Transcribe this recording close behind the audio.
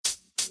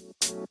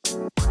Hey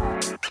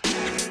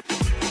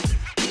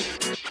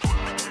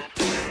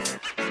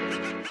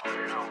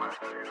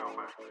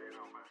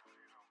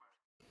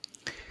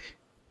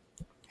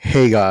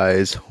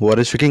guys, what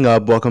is freaking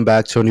up? Welcome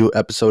back to a new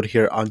episode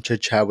here on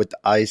Chit Chat with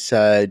I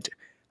Said.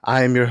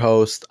 I am your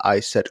host,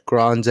 I Said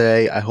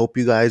Grande. I hope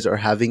you guys are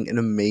having an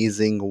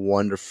amazing,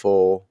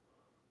 wonderful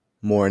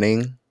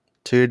morning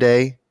to your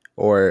day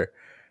or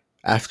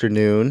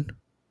afternoon.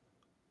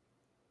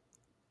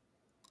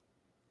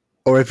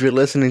 Or if you're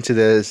listening to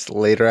this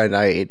later at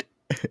night,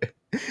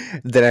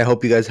 then I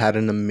hope you guys had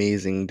an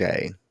amazing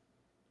day.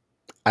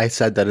 I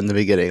said that in the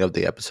beginning of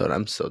the episode.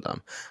 I'm so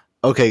dumb.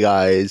 Okay,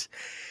 guys.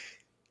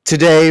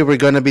 Today we're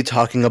going to be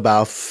talking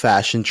about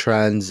fashion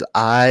trends.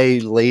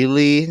 I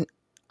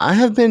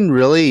have been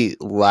really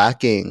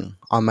lacking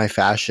on my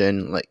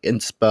fashion like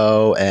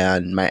inspo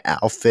and my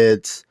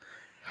outfits.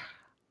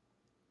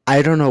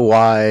 I don't know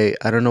why.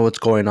 I don't know what's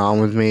going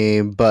on with me,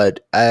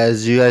 but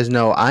as you guys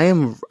know,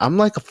 I'm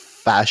like a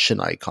fashion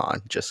icon.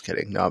 Just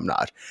kidding. No, I'm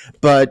not.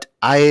 But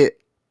I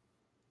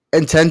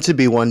intend to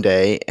be one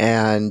day,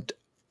 and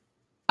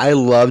I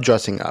love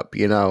dressing up,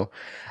 you know.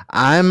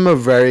 I'm a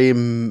very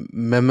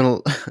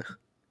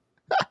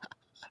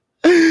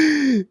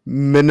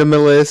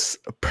minimalist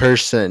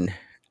person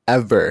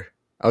ever.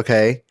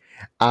 Okay,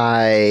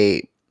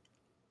 I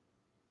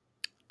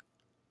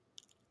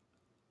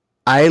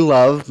I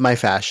love my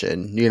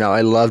fashion. You know,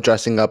 I love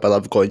dressing up. I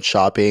love going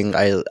shopping.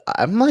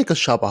 I'm like a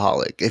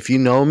shopaholic. If you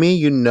know me,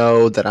 you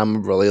know that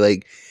I'm really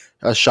like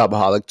a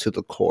shopaholic to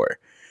the core.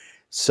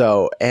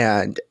 So,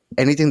 and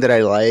anything that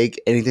I like,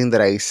 anything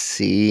that I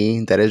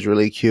see that is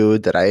really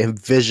cute, that I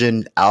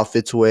envision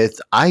outfits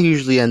with, I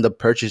usually end up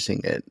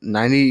purchasing it.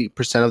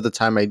 90% of the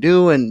time I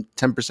do, and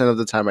 10% of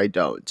the time I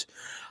don't.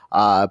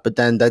 But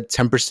then that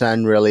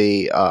 10%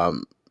 really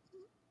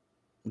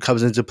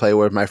comes into play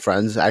where my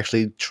friends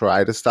actually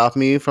try to stop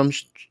me from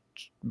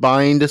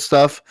buying this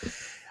stuff.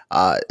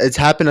 It's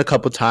happened a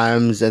couple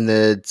times and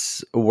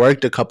it's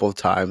worked a couple of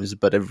times,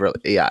 but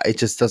it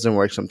just doesn't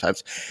work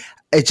sometimes.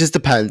 It just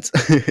depends.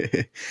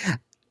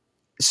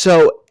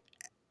 So,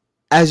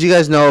 as you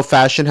guys know,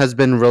 fashion has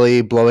been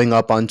really blowing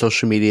up on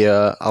social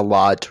media a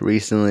lot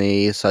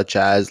recently, such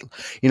as,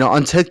 you know,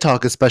 on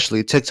TikTok,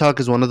 especially.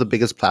 TikTok is one of the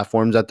biggest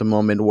platforms at the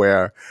moment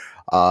where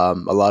a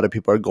lot of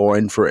people are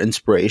going for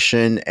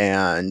inspiration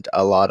and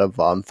a lot of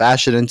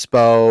fashion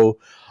inspo,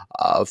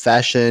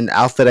 fashion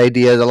outfit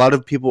ideas. A lot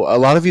of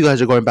you guys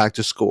are going back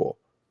to school.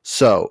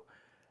 So,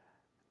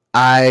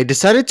 I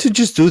decided to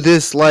just do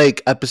this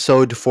like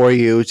episode for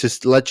you,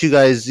 just to let you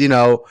guys, you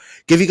know,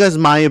 give you guys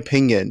my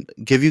opinion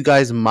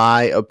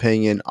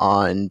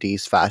on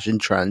these fashion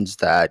trends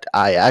that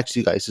I asked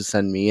you guys to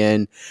send me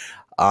in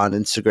on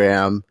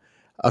Instagram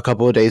a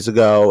couple of days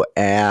ago,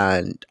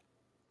 and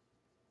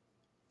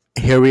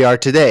here we are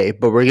today.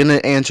 But we're gonna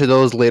answer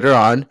those later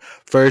on.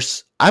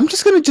 First, I'm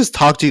just gonna just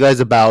talk to you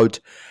guys about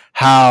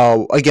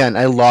how again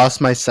I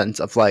lost my sense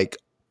of like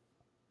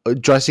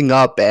dressing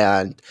up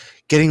and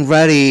getting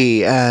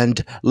ready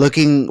and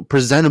looking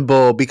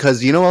presentable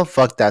because you know what,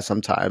 fuck that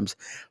sometimes.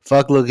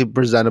 Fuck looking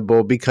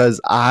presentable because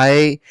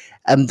I'm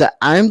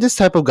this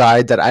type of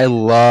guy that I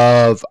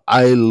love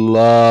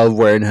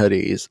wearing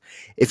hoodies.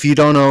 If you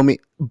don't know me,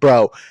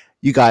 bro,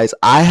 you guys,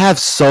 I have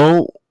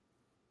so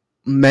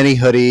many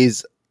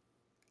hoodies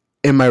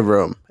in my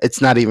room.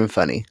 It's not even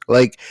funny.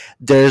 Like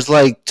there's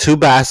like two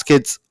like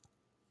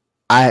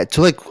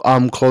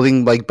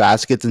clothing like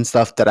baskets and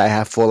stuff that I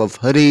have full of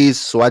hoodies,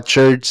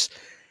 sweatshirts,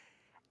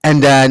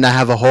 and then I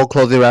have a whole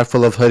clothing rack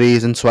full of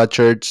hoodies and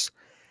sweatshirts.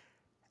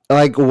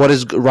 Like what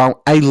is wrong?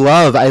 I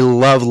love.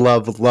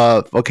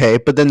 Okay,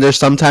 but then there's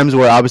sometimes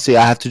where obviously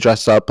I have to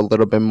dress up a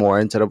little bit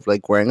more instead of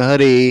like wearing a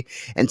hoodie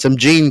and some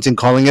jeans and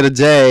calling it a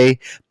day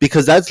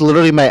because that's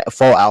literally my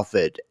full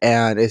outfit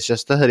and it's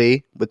just a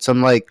hoodie with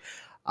some like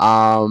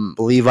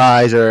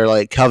Levi's or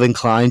like Calvin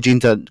Klein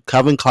jeans.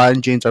 Calvin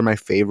Klein jeans are my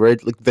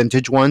favorite, like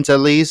vintage ones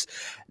at least.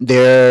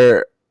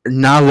 They're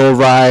not low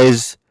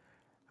rise,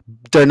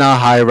 they're not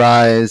high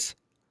rise.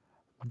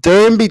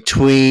 They're in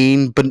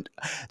between, but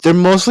they're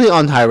mostly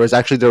on high rise.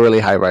 Actually, they're really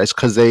high rise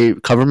because they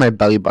cover my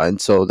belly button,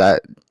 so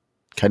that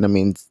kind of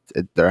means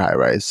they're high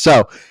rise.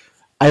 So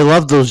I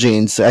love those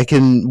jeans. I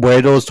can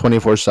wear those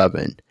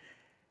 24/7.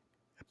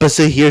 But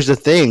see, here's the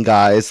thing,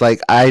 guys. Like,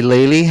 I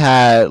lately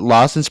had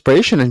lost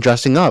inspiration in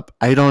dressing up.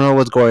 I don't know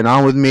what's going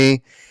on with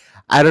me.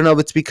 I don't know if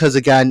it's because,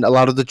 again, a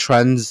lot of the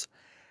trends.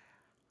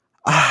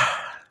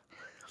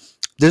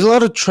 There's a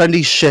lot of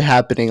trendy shit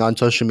happening on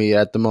social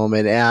media at the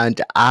moment,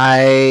 and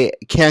I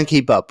can't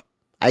keep up.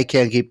 I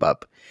can't keep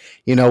up.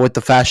 You know, with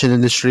the fashion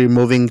industry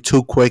moving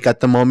too quick at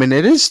the moment,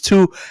 it is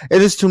too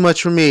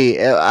much for me.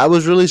 I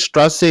was really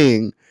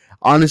stressing,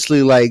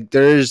 honestly. Like,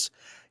 you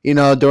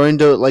know, during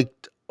the like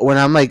when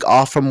I'm like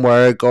off from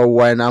work or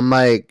when I'm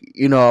like,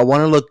 you know, I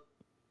want to look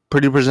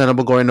pretty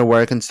presentable going to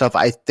work and stuff.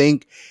 I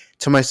think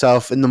to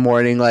myself in the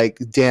morning, like,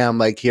 damn,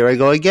 like here I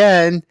go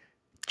again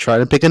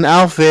trying to pick an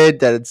outfit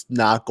that it's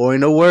not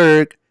going to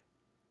work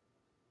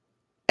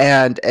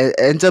and it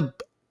ends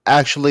up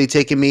actually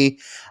taken me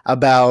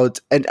about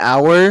an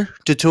hour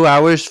to 2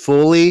 hours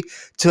fully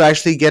to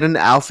actually get an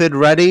outfit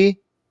ready,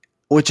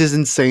 which is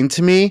insane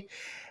to me.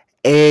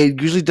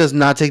 It usually does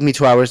not take me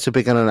 2 hours to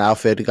pick out an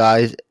outfit,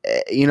 guys.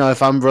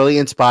 If I'm really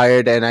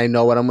inspired and I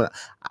know what I'm gonna,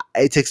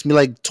 it takes me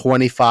like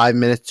 25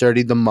 minutes,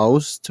 30 the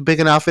most to pick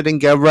an outfit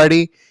and get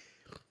ready.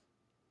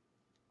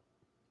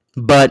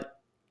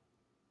 But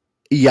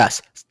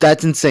yes,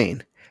 that's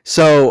insane.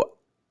 So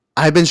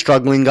I've been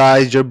struggling,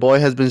 guys. Your boy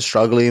has been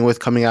struggling with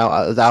coming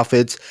out with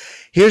outfits.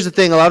 Here's the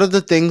thing: a lot of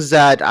the things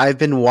that I've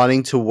been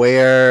wanting to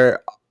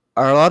wear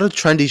are a lot of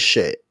trendy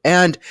shit.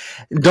 And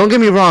don't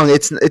get me wrong,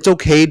 it's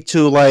okay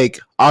to like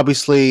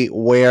obviously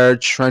wear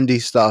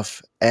trendy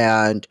stuff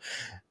and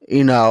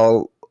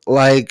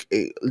like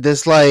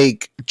this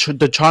like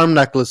the charm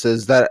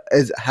necklaces that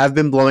have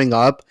been blowing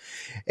up.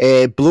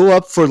 It blew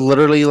up for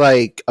literally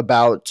like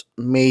about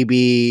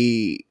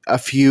maybe a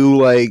few,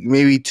 like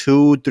maybe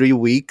 2 3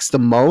 weeks the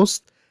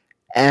most,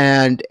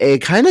 and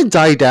it kind of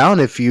died down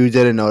if you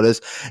didn't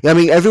notice. I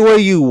mean, everywhere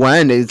you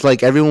went, it's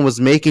like everyone was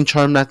making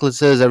charm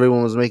necklaces,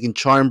 everyone was making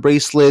charm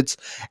bracelets,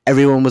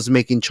 everyone was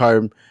making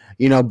charm,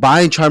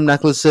 buying charm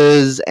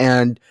necklaces,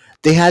 and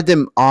they had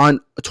them on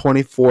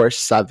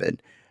 24/7.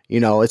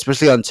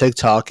 Especially on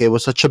TikTok, it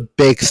was such a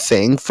big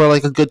thing for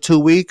like a good 2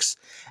 weeks,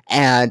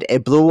 and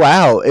it blew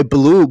out. It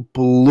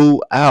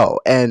blew out,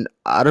 and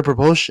out of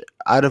proportion.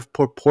 Out of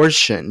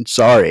proportion.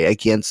 Sorry, I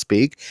can't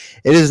speak.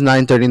 It is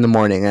 9:30 in the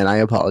morning, and I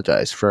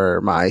apologize for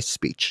my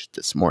speech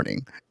this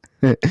morning.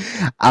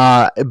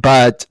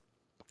 But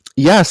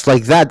yes,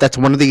 like that. That's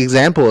one of the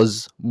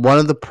examples, one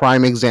of the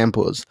prime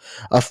examples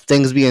of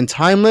things being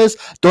timeless.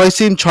 Do I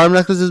see charm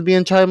necklaces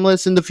being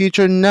timeless in the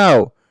future?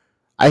 No,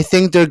 I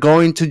think they're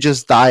going to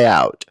just die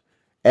out,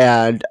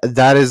 and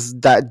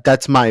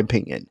that's my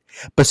opinion.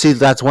 But see,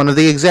 that's one of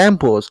the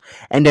examples.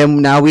 And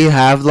then now we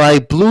have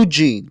like blue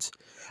jeans.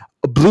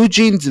 Blue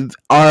jeans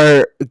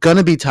are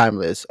gonna be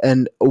timeless,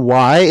 and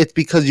why? It's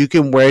because you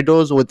can wear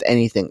those with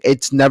anything.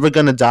 It's never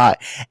gonna die.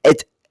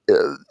 It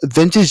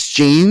Vintage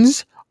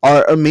jeans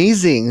are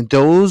amazing.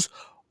 Those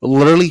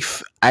literally,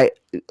 I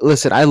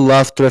listen. I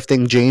love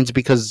thrifting jeans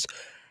because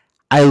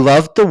I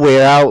love the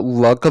wear out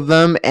look of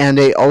them, and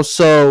they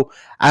also,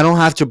 I don't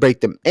have to break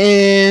them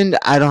in.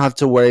 I don't have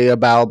to worry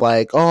about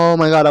like, oh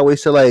my god, I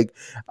wasted like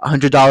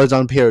 $100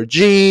 on a pair of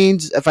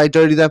jeans if I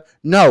dirty them.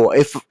 No,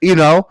 if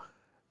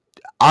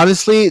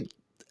honestly,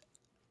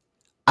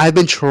 I've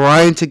been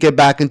trying to get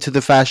back into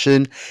the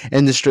fashion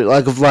industry,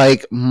 like of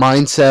like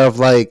mindset of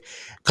like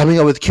coming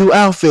up with cute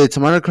outfits,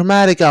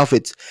 monochromatic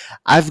outfits.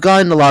 I've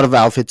gotten a lot of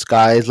outfits,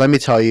 guys. Let me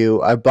tell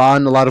you, I've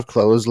bought a lot of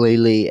clothes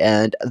lately,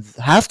 and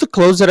half the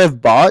clothes that I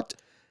have bought,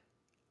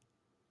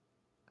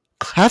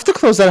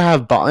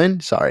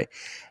 sorry,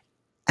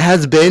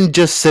 has been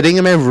just sitting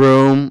in my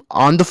room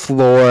on the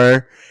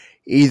floor,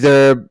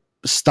 either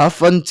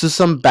stuffed into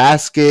some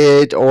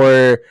basket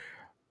or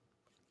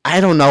I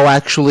don't know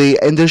actually.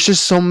 And there's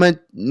just so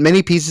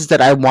many pieces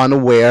that I want to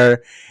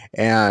wear,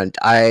 and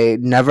I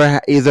never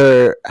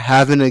either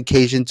have an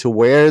occasion to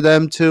wear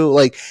them to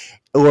like,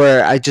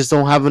 or I just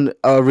don't have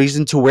a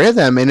reason to wear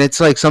them. And it's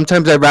like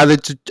sometimes I'd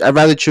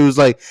rather choose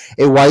like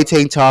a white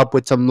tank top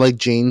with some like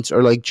jeans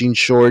or like jean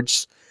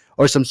shorts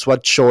or some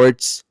sweat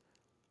shorts.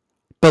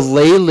 But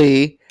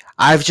lately,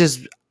 I've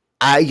just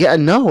I yeah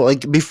no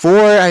like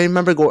before I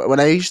remember when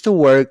I used to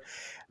work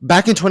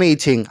back in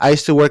 2018. I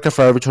used to work at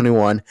Forever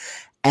 21,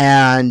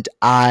 and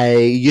I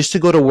used to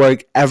go to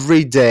work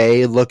every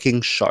day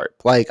looking sharp.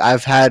 Like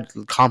I've had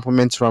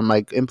compliments from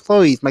like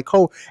employees,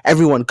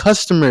 everyone,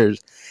 customers,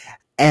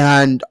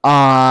 and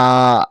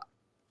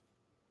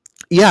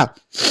yeah,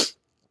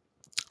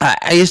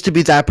 I used to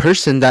be that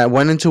person that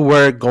went into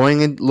work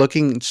going and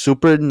looking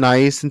super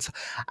nice, and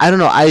I don't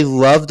know. I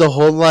love the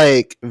whole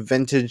like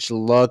vintage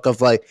look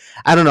of like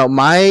I don't know.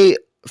 My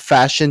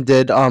fashion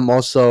did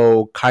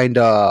also kind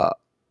of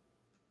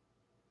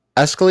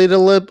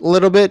escalate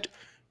little bit.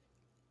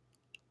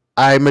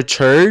 I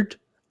matured.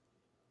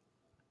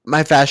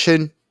 My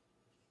fashion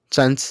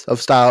sense of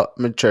style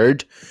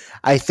matured.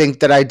 I think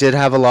that I did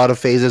have a lot of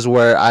phases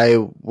where I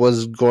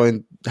was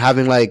going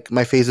having like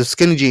my phase of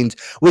skinny jeans,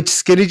 which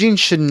skinny jeans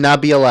should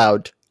not be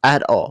allowed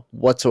at all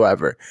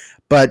whatsoever.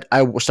 But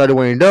I started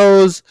wearing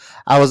those.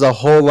 I was a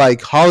whole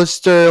like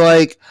Hollister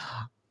like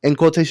in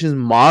quotations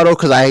model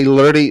because I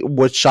literally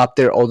would shop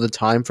there all the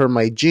time for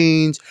my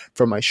jeans,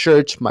 for my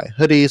shirts, my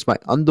hoodies, my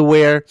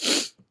underwear,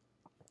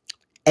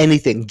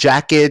 anything,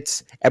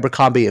 jackets,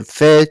 Abercrombie and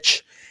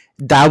Fitch.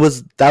 That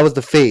was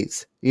the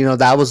phase.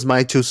 That was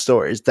my two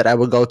stores that I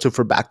would go to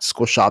for back to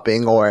school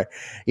shopping. Or,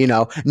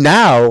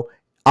 now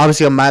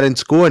obviously I'm not in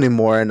school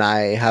anymore, and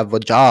I have a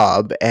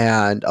job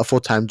and a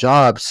full time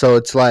job. So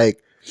it's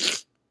like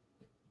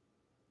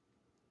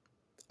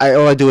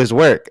all I do is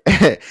work.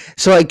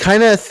 So I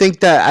kind of think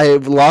that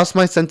I've lost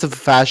my sense of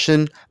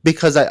fashion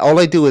because all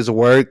I do is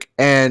work,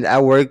 and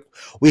at work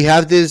we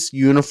have this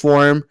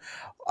uniform.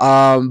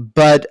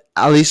 But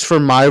at least for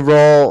my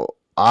role,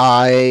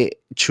 I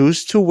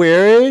choose to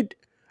wear it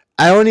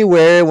I only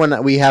wear it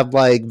when we have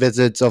like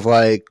visits of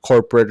like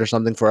corporate or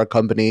something for a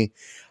company,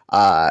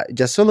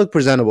 just to look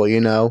presentable, you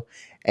know.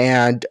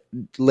 And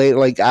late,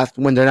 like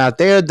after when they're not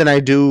there, then I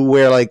do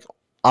wear like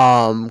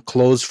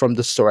clothes from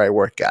the store I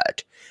work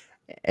at,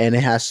 and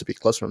it has to be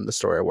clothes from the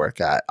store I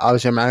work at.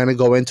 Obviously, I'm not gonna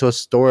go into a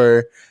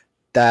store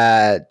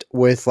that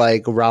with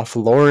like Ralph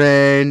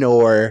Lauren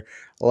or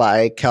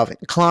like Calvin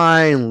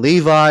Klein,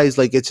 Levi's,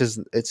 like it's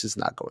just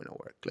not going to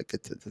work. Like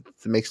it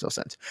makes no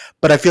sense.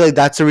 But I feel like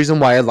that's the reason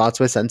why I lost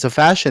my sense of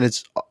fashion.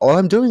 It's all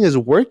I'm doing is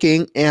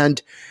working,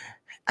 and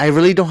I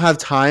really don't have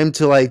time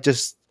to like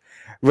just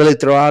really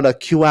throw out a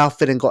cute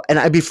outfit and go.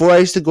 And before I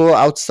used to go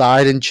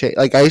outside and change.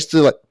 Like I used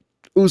to like.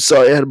 Oh,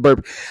 sorry, I had a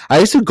burp. I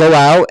used to go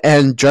out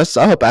and dress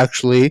up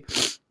actually,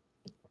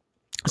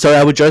 so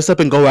I would dress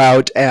up and go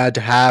out and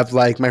have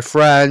like my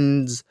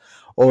friends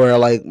or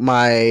like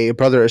my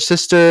brother or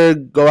sister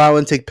go out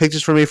and take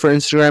pictures for me for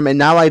Instagram. And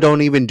now I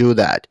don't even do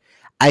that.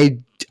 I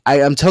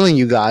I am telling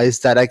you guys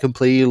that I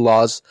completely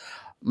lost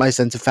my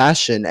sense of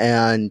fashion.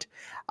 And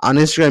on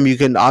Instagram, you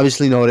can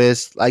obviously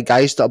notice like I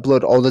used to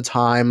upload all the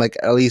time, like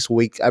at least a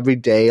week every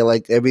day,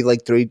 like every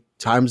like 3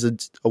 times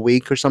a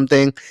week or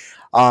something.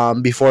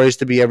 Before, it used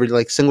to be every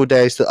like single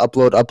day. I used to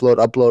upload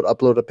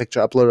a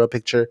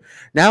picture.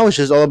 Now it's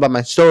just all about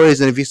my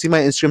stories. And if you see my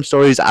Instagram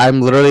stories,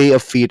 I'm literally a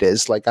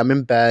fetus. Like I'm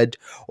in bed,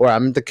 or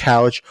I'm on the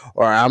couch,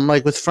 or I'm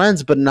like with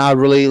friends, but not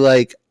really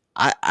like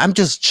I'm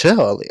just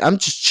chill. I'm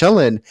just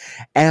chilling,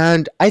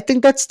 and I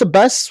think that's the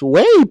best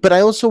way. But I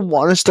also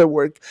want to start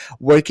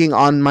working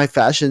on my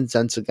fashion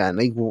sense again,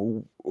 like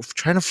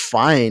trying to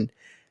find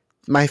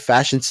my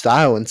fashion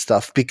style and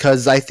stuff,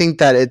 because I think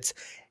that it's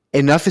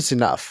enough is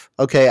enough.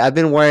 Okay, I've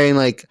been wearing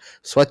like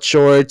sweat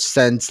shorts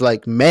since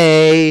like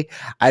May.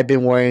 I've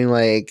been wearing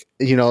like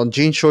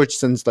jean shorts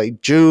since like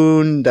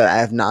June that I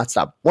have not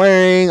stopped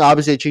wearing.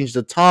 Obviously, I changed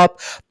the top,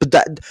 but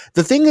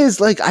the thing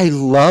is, like, I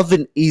love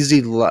an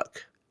easy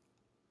look.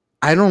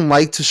 I don't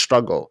like to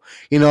struggle.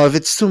 If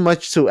it's too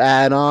much to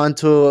add on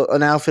to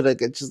an outfit, I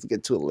just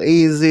get too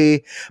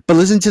lazy. But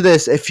listen to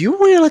this: if you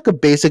wear like a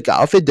basic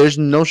outfit, there's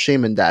no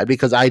shame in that,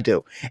 because I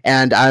do,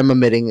 and I'm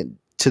admitting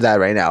to that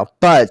right now.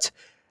 But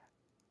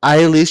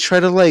I at least try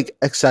to like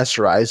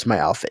accessorize my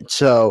outfit.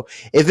 So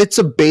if it's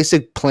a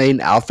basic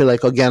plain outfit,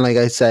 like again, like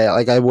I say,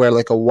 like I wear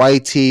like a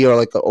white tee or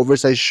like an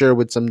oversized shirt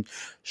with some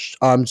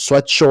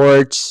sweat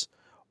shorts.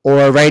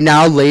 Or right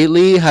now,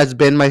 lately has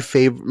been my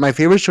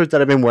favorite shorts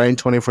that I've been wearing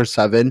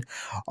 24/7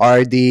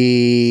 are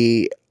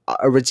the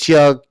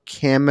Aritzia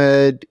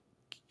Kamid.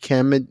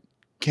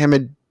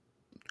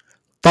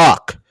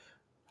 Fuck.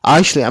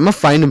 Actually, I'm gonna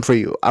find them for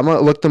you. I'm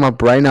gonna look them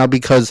up right now,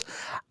 because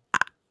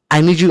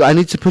I need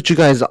to put you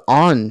guys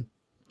on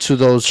to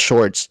those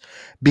shorts,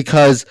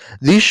 because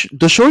the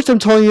shorts I'm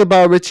telling you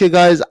about, Ritzia,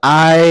 guys.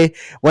 I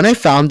When I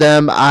found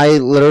them, I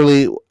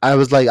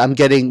was like, I'm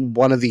getting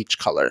one of each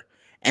color,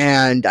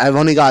 and I've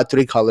only got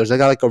three colors. I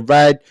got like a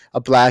red,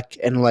 a black,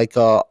 and like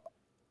a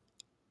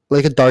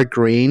dark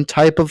green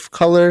type of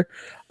color.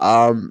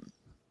 Um,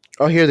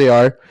 oh, here they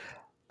are.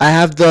 I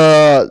have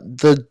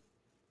the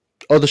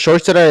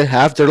shorts that I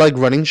have. They're like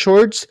running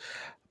shorts,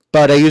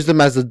 but I use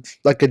them as a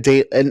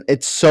date, and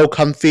it's so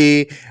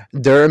comfy.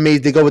 They're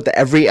amazing. They go with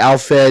every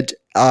outfit.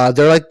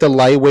 They're like the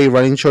lightweight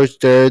running shorts.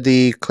 They're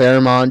the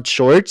Claremont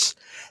shorts,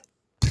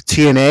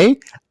 TNA.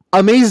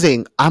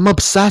 Amazing. I'm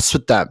obsessed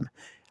with them.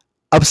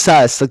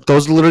 Obsessed. Like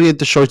those are literally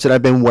the shorts that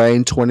I've been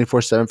wearing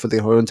 24/7 for the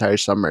whole entire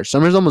summer.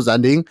 Summer's almost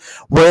ending.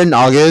 We're in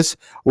August.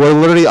 We're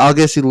literally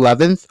August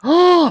 11th.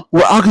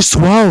 We're August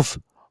 12th.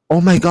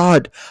 Oh my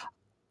god.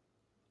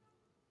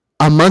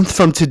 A month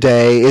from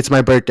today, it's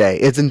my birthday.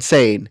 It's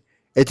insane.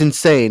 It's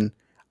insane.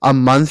 A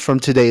month from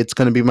today, it's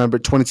gonna be my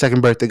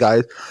 22nd birthday,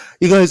 guys.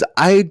 You guys,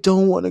 I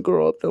don't want to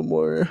grow up no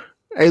more.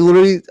 I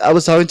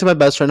was talking to my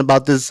best friend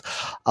about this,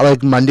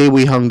 like Monday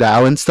we hung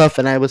out and stuff,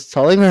 and I was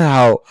telling her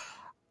how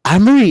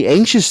I'm really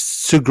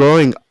anxious to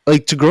growing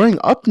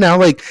up now.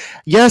 Like,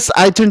 yes,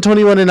 I turned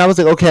 21, and I was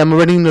like, okay, I'm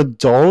already an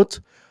adult,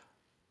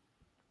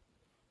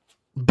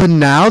 but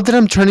now that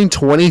I'm turning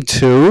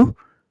 22,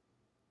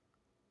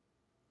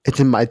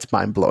 it's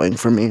mind blowing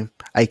for me.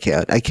 I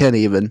can't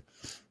even.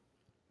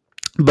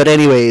 But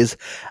anyways,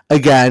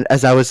 again,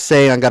 as I was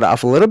saying, I got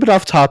off a little bit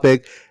off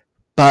topic,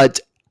 but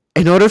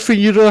in order for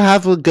you to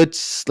have a good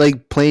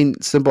like plain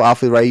simple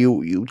outfit, right?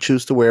 You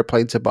choose to wear a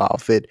plain simple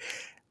outfit,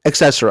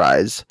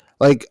 accessorize,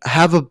 like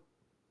have a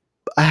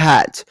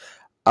hat,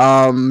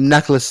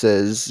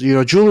 necklaces,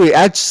 jewelry.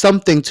 Add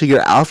something to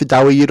your outfit,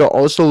 that way you don't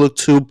also look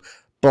too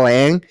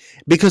bland.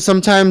 Because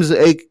sometimes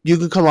you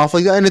can come off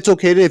like that, and it's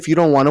okay if you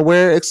don't want to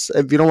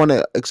if you don't want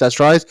to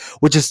accessorize,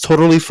 which is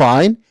totally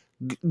fine.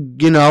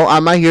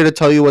 I'm not here to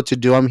tell you what to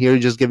do. I'm here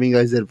just giving you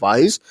guys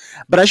advice.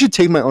 But I should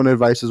take my own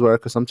advice as well,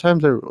 because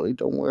sometimes I really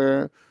don't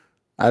wear.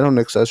 I don't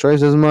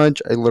accessorize as much.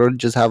 I literally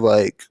just have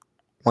like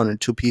one or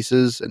two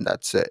pieces, and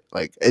that's it.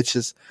 Like it's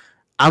just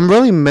I'm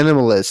really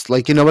minimalist.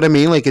 Like, you know what I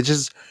mean? Like it's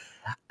just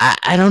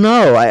I don't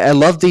know. I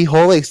love the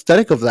whole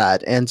aesthetic of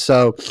that, and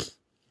so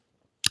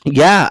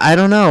yeah, I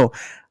don't know.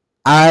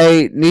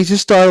 I need to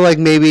start like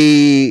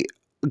maybe.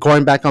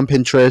 going back on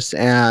Pinterest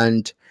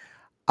and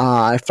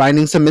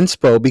finding some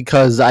inspo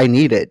because I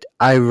need it.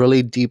 I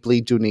really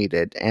deeply do need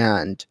it,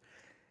 and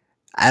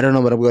I don't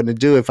know what I'm going to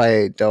do if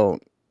I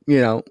don't,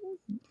 you know,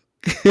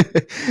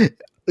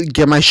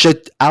 get my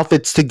shit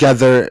outfits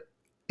together.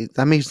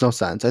 That makes no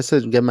sense. I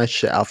said get my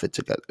shit outfit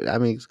together. I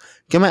mean,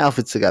 get my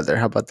outfits together.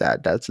 How about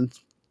that?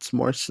 It's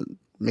more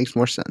makes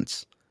more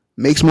sense.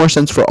 Makes more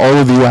sense for all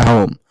of you at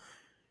home.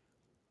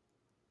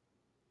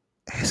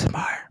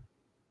 ASMR.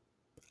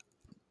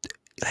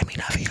 Let me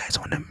know if you guys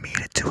want me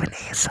to do an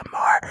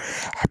ASMR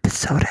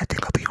episode. I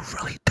think it'll be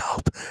really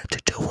dope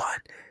to do one.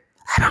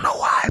 I don't know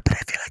why, but I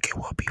feel like it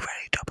will be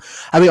really dope.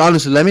 I mean,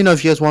 honestly, let me know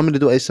if you guys want me to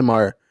do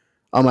ASMR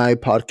on my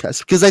podcast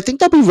because I think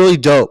that'd be really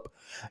dope.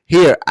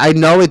 Here, I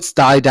know it's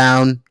died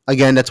down.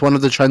 Again, that's one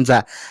of the trends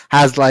that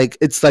has like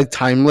it's like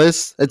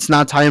timeless. It's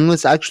not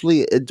timeless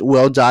actually. It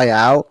will die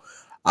out.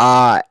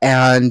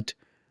 And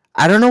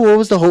I don't know what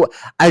was the whole.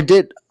 I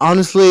did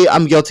honestly.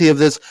 I'm guilty of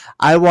this.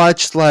 I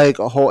watched like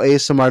a whole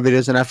ASMR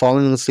videos and I've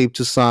fallen asleep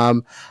to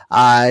some.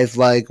 I've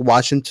like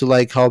watched them to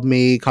like help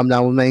me calm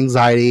down with my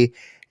anxiety.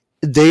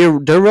 They're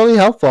really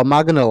helpful. I'm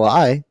not gonna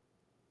lie.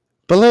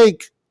 But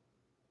like,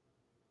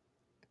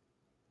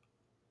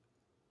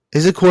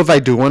 is it cool if I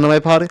do one on my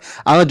pod?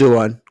 I'll do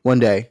one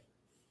day.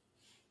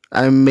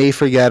 I may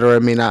forget or I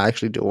may not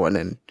actually do one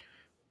and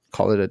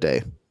call it a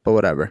day. But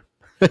whatever.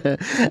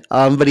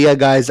 But yeah,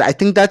 guys, I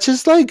think that's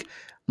just like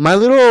my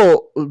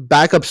little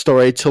backup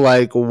story to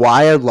like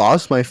why I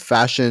lost my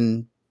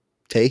fashion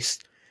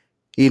taste.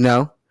 You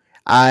know,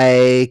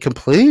 I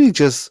completely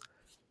just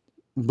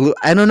blue.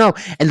 I don't know.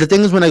 And the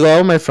thing is, when I go out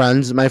with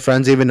my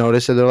friends even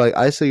notice it. They're like,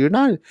 "I say you're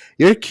not.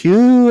 You're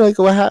cute. Like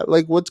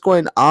like what's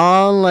going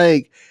on?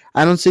 Like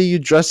I don't see you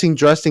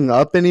dressing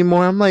up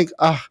anymore." I'm like,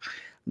 ah,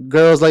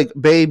 girls, like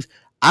babes.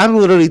 I'm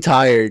literally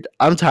tired.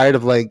 I'm tired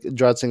of like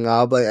dressing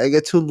up. Like I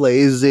get too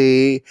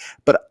lazy.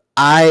 But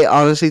I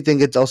honestly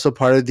think it's also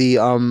part of the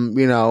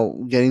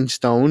getting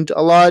stoned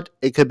a lot.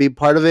 It could be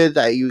part of it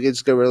that you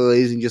just get really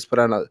lazy and just put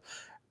on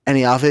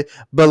any outfit.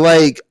 But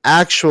like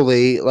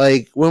actually,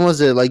 like when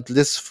was it? Like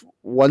this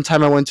one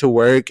time I went to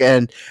work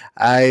and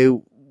I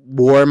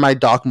wore my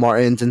Doc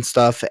Martens and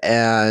stuff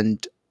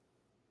and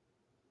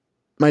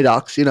my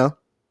Docs.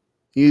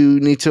 You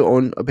need to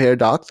own a pair of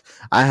Docs.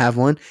 I have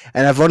one,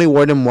 and I've only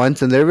worn them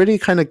once, and they're already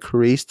kind of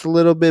creased a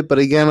little bit. But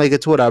again, like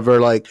it's whatever.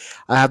 Like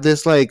I have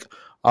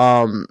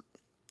um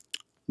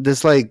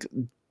this like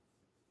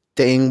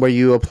thing where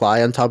you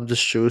apply on top of the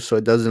shoe so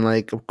it doesn't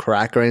like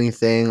crack or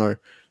anything,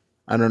 or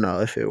I don't know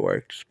if it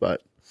works,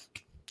 but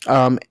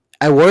um,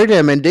 I wore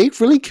them and they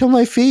really kill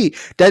my feet.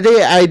 That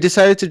day, I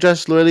decided to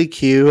dress really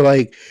cute,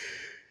 like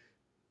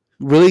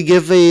really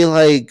give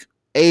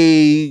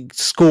a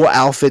school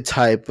outfit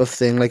type of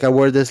thing. Like I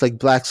wore this like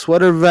black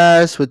sweater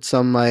vest with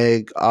some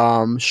like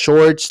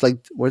shorts. Like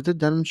were the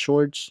denim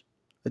shorts?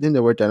 I think they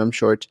were denim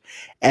shorts,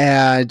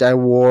 and I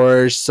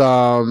wore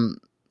some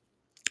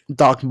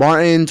Doc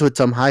Martens with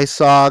some high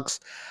socks.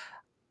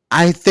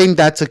 I think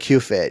that's a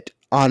cute fit.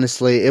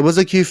 Honestly, it was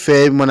a cute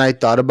fit when I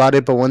thought about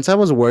it, but once I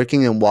was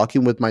working and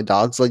walking with my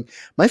dogs, like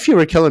my feet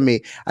were killing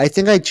me. I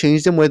think I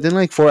changed them within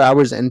like 4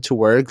 hours into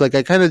work. Like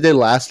I kind of did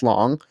last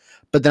long,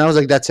 but then I was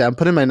like, "That's it. I'm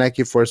putting my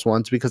Nike Force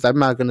Ones because I'm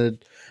not gonna.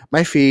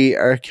 My feet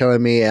are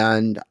killing me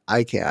and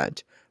I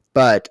can't."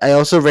 But I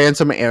also ran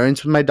some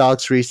errands with my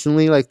dogs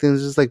recently. Like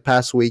this is like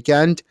past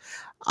weekend.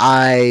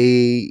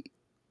 I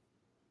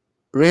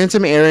ran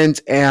some errands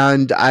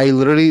and I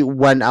literally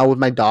went out with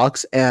my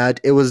dogs and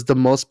it was the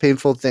most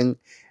painful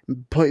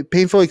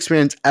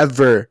experience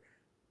ever.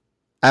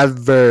 I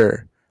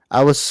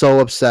was so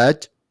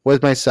upset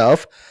with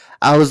myself.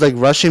 I was like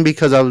rushing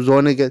because I was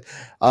going to get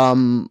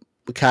um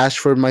cash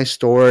for my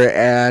store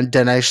and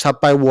then I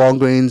stopped by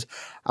Walgreens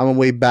on my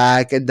way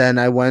back and then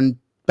I went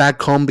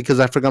back home because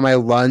I forgot my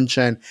lunch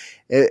and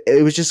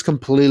it was just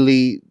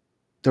completely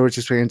the worst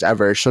experience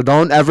ever. So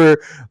don't ever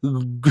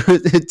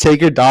take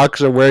your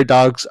dogs or wear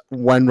dogs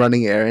when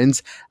running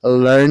errands.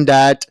 Learn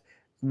that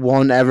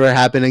won't ever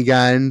happen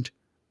again.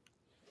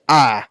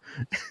 Ah.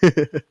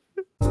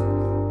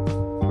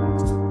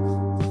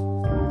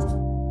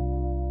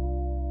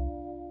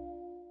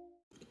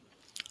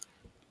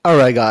 All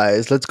right,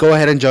 guys, let's go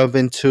ahead and jump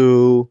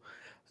into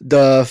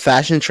the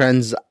fashion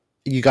trends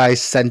you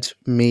guys sent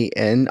me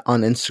in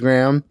on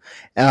Instagram.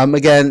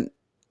 Again,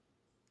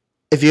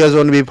 if you guys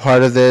want to be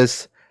part of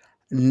this,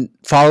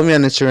 follow me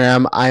on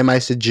Instagram,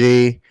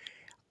 IMICG.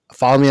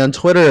 Follow me on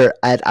Twitter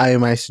at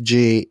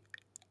IMICG.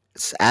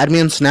 Add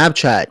me on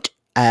Snapchat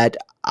at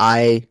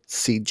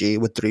ICG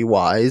with three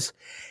Y's.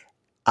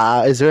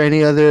 Is there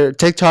any other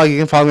TikTok? You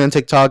can follow me on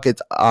TikTok.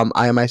 It's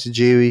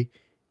IMICG.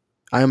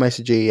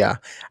 IMICG, yeah.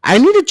 I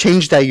need to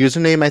change that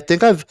username.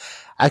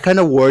 I kind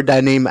of wore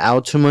that name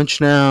out too much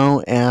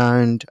now,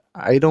 and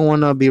I don't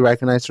want to be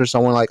recognized for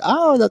someone like,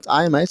 oh, that's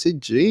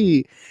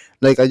IMICG.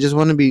 Like, I just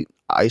want to be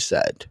I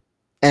said.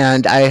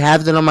 And I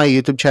have that on my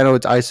YouTube channel.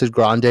 It's Isis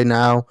Grande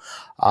now,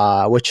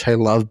 which I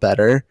love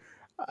better.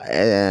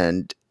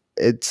 And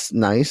it's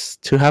nice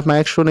to have my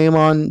actual name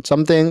on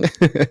something.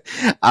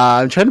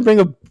 I'm trying to bring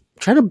a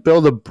trying to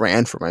build a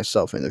brand for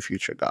myself in the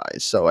future,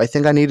 guys. So I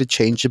think I need to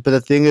change it. But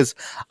the thing is,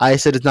 I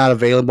said it's not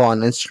available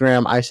on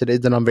Instagram. I said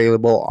it's not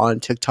available on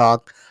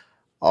TikTok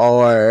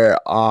or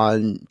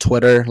on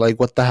Twitter. Like,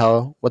 what the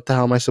hell? What the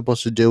hell am I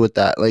supposed to do with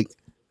that? Like,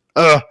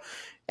 ugh.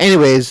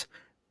 Anyways,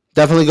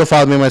 definitely go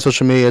follow me on my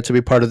social media to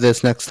be part of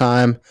this next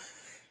time.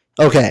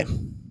 Okay.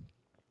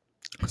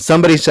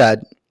 Somebody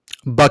said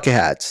bucket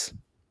hats.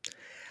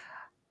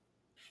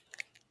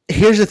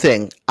 Here's the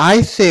thing.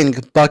 I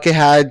think bucket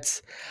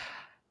hats.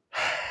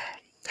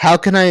 How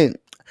can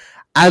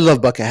I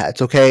love bucket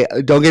hats, okay?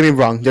 Don't get me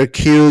wrong. They're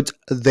cute.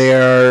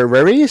 They're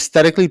very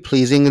aesthetically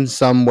pleasing in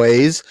some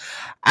ways.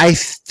 I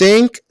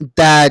think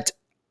that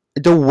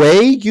the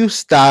way you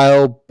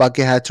style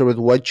bucket hats or with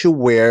what you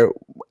wear,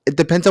 it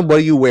depends on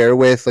what you wear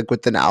with, like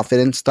with an outfit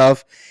and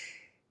stuff.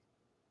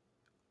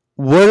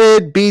 Would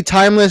it be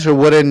timeless or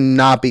would it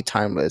not be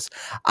timeless?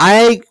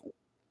 I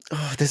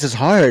this is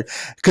hard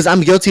because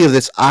I'm guilty of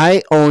this.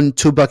 I own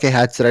two bucket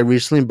hats that I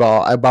recently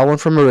bought. I bought one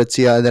from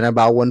Aritzia and then I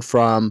bought one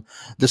from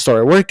the store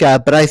I work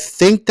at. But I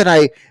think that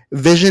I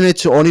vision it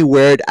to only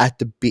wear it at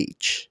the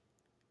beach,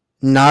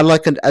 not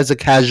like as a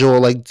casual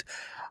like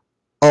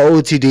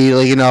OOTD.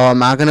 Like I'm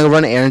not gonna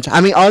run errands.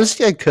 I mean,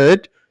 honestly, I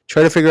could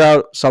try to figure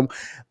out some,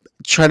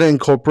 try to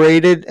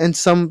incorporate it in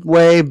some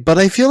way. But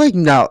I feel like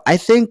no. I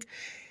think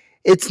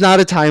it's not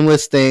a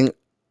timeless thing.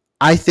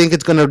 I think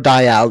it's gonna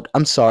die out.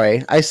 I'm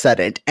sorry, I said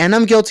it, and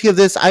I'm guilty of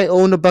this. I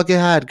own a bucket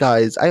hat,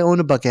 guys. I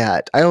own a bucket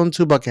hat. I own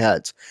two bucket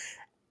hats,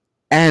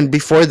 and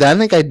before then,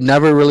 like I'd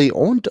never really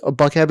owned a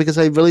bucket hat because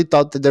I really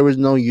thought that there was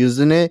no use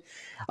in it.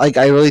 Like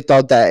I really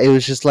thought that it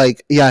was just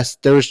like yes,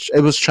 there was. It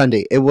was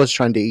trendy. It was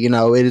trendy.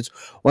 It is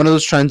one of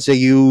those trends that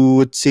you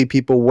would see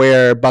people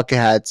wear bucket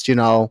hats.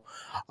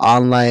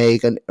 On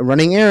like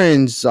running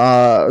errands,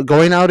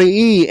 going out to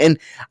eat, and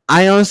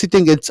I honestly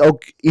think it's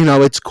okay.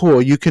 It's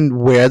cool. You can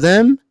wear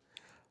them,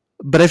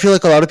 but I feel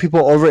like a lot of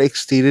people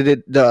overexceeded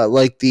it,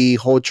 like the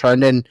whole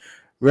trend, and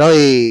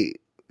really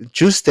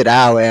juiced it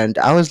out. And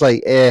I was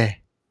like,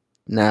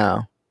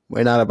 no,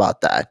 we're not about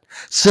that.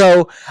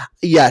 So,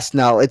 yes,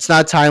 no, it's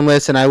not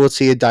timeless, and I will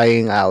see it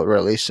dying out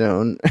really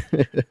soon.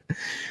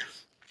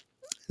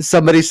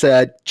 Somebody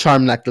said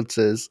charm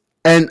necklaces,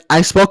 and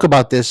I spoke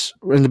about this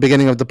in the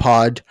beginning of the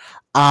pod.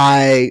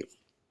 I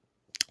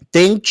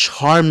think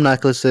charm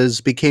necklaces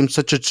became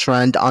such a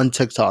trend on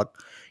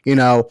TikTok. You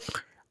know,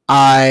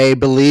 I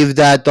believe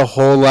that the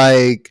whole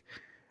like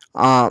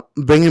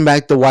bringing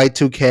back the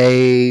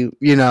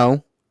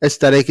Y2K,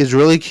 aesthetic is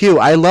really cute.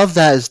 I love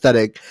that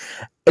aesthetic.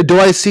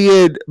 Do I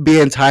see it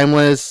being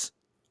timeless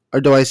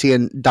or do I see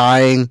it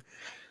dying?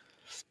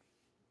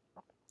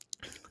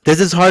 This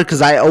is hard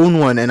because I own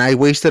one and I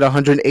wasted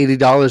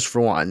 $180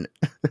 for one.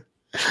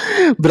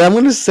 But I'm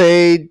gonna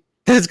say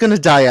that's gonna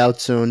die out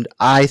soon.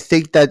 I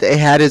think that it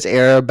had its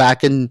era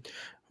back in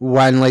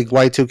when like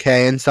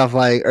Y2K and stuff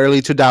like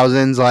early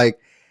 2000s, like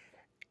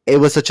it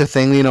was such a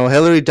thing.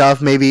 Hillary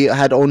Duff maybe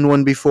had owned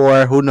one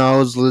before. Who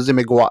knows? Lizzie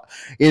McGuire.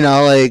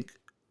 Like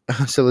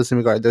so Lizzie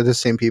McGuire. They're the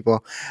same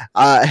people.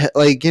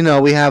 Like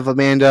we have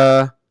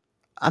Amanda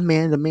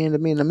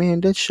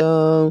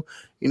show.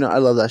 I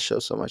love that show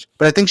so much.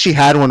 But I think she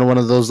had one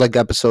of those like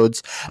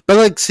episodes. But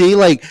like, see,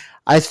 like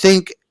I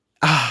think.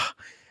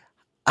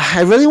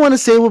 I really want to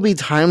say it will be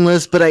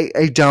timeless, but I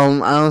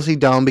don't. I honestly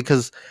don't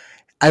because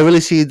I really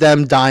see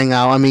them dying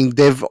out. I mean,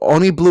 they've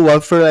only blew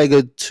up for like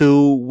a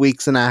 2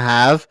 weeks and a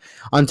half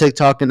on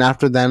TikTok, and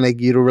after then, like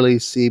you don't really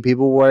see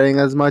people wearing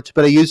as much.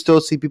 But you still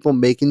see people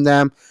making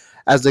them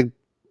as like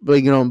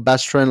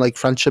best friend like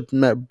friendship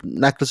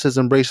necklaces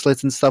and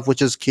bracelets and stuff,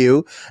 which is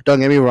cute. Don't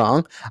get me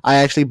wrong. I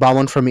actually bought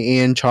one from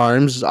Ian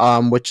Charms,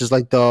 which is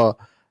like the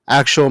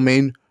actual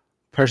main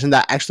person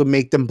that actually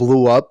make them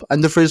blew up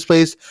in the first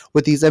place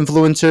with these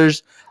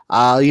influencers.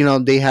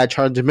 They had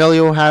Charles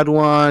D'Amelio had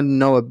one,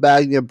 Noah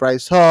Bagnia,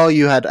 Bryce Hall.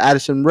 You had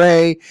Addison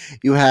Ray.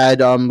 You had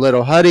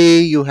Little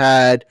Huddy. You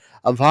had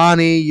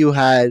Avani. You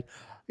had,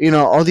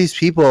 all these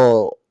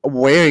people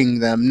wearing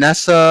them.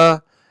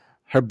 Nessa,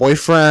 her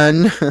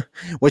boyfriend,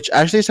 which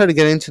actually started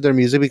getting into their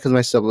music because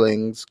my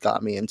siblings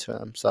got me into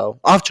them. So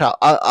off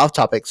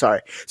topic. Sorry.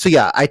 So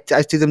yeah, I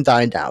see them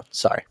dying down.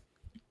 Sorry.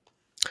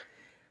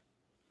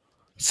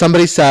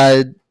 Somebody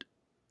said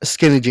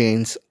skinny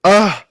jeans.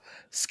 Ugh,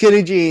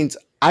 skinny jeans.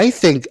 I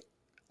think,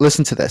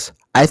 listen to this.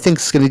 I think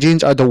skinny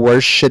jeans are the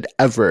worst shit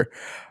ever.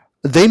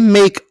 They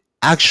make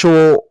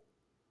actual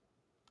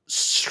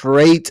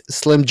straight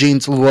slim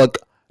jeans look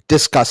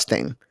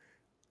disgusting.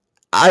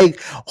 I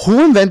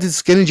Who invented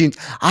skinny jeans?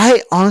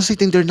 I honestly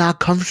think they're not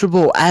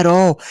comfortable at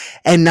all.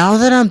 And now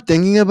that I'm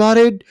thinking about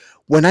it,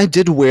 when I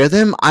did wear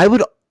them,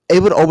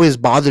 it would always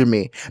bother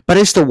me, but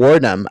I still wore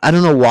them. I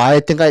don't know why.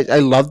 I think I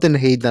loved and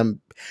hate them.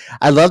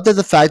 I loved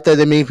the fact that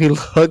they made me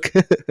look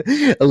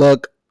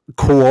look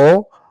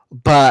cool,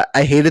 but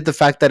I hated the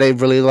fact that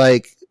it really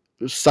like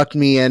sucked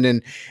me in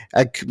and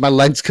my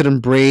legs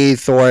couldn't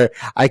breathe or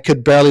I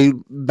could barely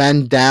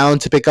bend down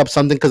to pick up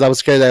something because I was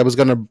scared that I was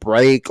gonna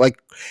break.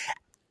 Like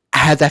I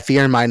had that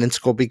fear in mind in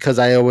school because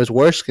I always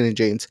wore skinny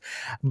jeans.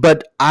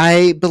 But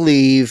I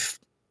believe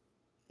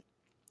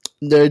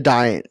they're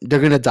dying. They're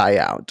gonna die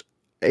out.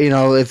 You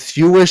know, if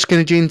you wear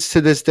skinny jeans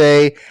to this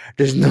day,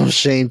 there's no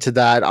shame to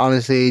that.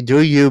 Honestly,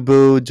 do you,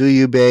 boo? Do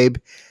you, babe?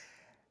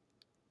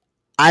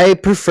 I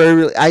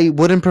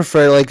wouldn't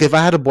prefer, like, if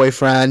I had a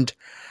boyfriend,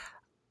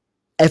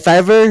 if I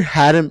ever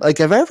had him, like,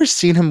 if I ever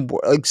seen him,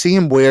 like, see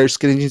him wear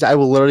skinny jeans, I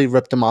will literally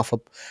rip them off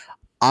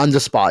on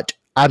the spot.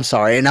 I'm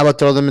sorry, and I will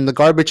throw them in the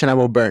garbage and I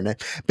will burn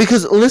it.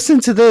 Because listen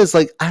to this,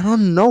 like, I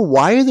don't know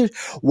why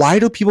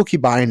do people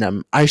keep buying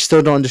them? I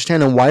still don't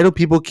understand, and why do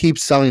people keep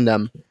selling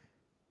them?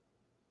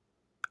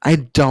 I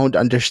don't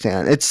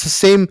understand. It's the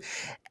same.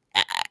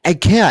 I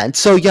can't.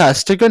 So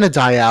yes, they're gonna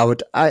die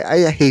out.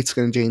 I hate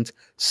skinny jeans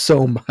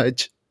so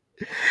much.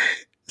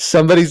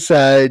 Somebody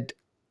said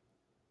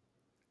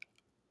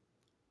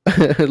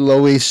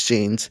low waist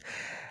jeans.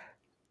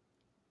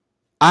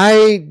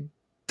 I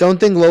don't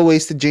think low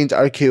waisted jeans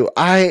are cute.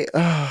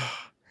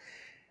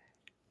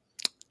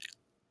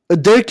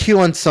 They're cute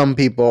on some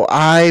people.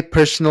 I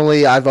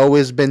personally, I've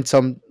always been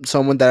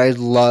someone that I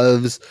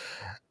loves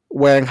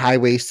wearing high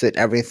waisted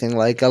everything,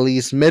 like at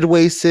least mid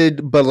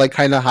waisted, but like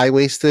kind of high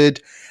waisted.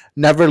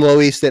 Never low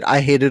waisted. I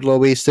hated low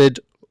waisted.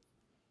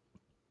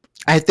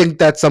 I think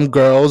that some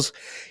girls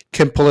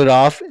can pull it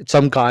off.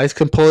 Some guys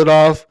can pull it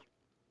off.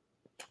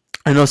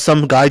 I know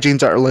some guy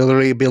jeans are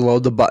literally below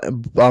the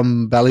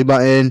belly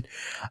button.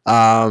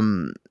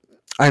 Um,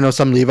 I know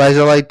some Levi's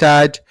are like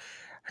that.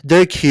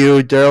 They're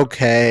cute. They're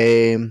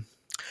okay.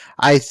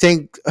 I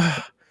think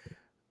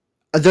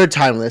they're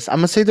timeless. I'm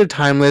gonna say they're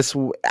timeless.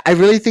 I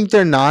really think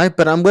they're not,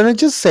 but I'm gonna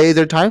just say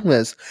they're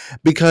timeless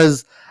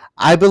because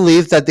I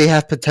believe that they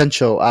have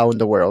potential out in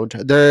the world.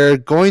 They're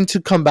going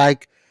to come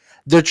back.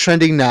 They're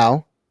trending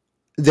now.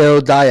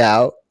 They'll die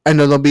out, and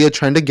then there'll be a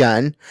trend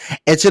again.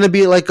 It's gonna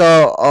be like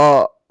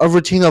a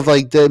routine of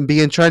like them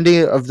being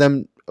trendy, of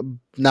them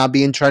not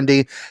being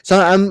trendy. So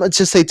I'm let's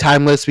just say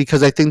timeless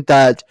because I think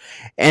that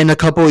in a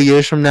couple of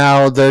years from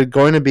now they're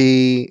going to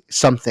be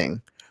something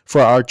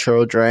for our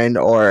children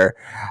or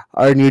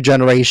our new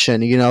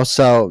generation. You know,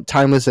 so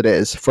timeless it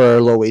is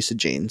for low waisted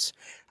jeans.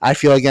 I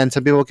feel again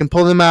some people can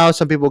pull them out,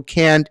 some people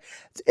can't.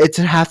 It's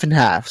a half and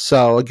half.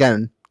 So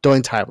again,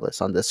 doing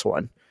timeless on this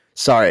one.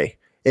 Sorry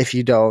if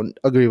you don't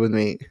agree with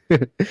me.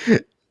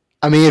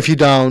 I mean, if you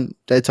don't,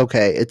 it's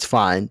okay. It's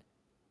fine.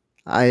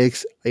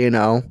 You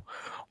know,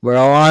 we're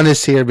all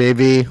honest here,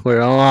 baby.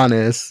 We're all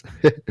honest.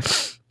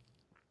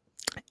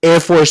 Air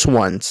Force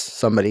Ones,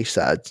 somebody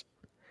said.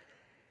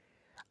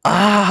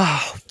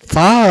 Ah,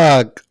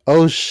 fuck.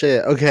 Oh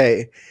shit.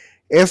 Okay.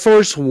 Air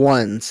Force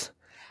Ones.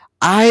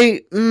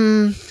 I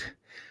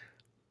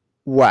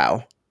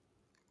wow.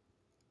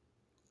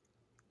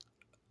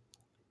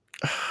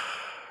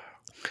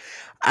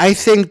 I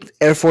think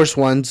Air Force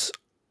Ones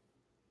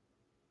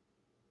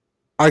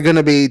are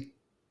gonna be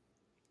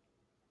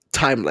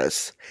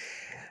timeless.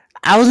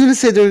 I was gonna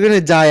say they're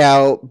gonna die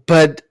out,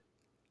 but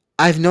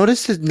I've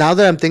noticed it now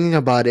that I'm thinking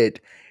about it.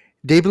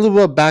 They blew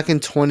up back in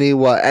 20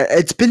 what?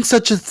 It's been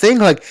such a thing.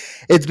 Like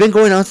it's been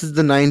going on since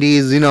the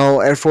 90s. You know,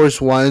 Air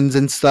Force Ones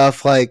and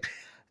stuff. Like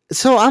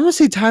so, I'm gonna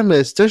say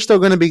timeless. They're still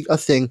gonna be a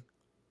thing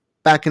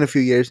back in a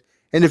few years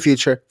in the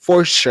future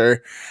for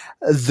sure.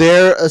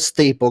 They're a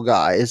staple,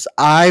 guys.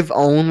 I've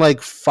owned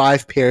like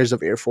 5 pairs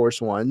of Air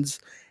Force Ones.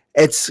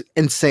 It's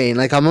insane.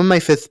 Like I'm on my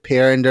fifth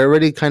pair, and they're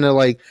already kind of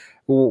like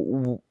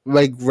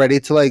like ready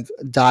to like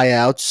die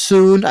out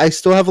soon. I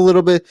still have a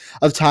little bit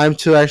of time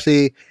to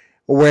actually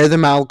wear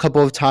them out a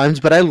couple of times,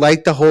 but I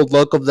like the whole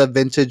look of the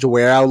vintage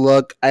wear out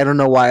look. I don't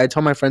know why. I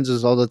tell my friends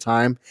this all the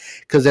time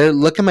because they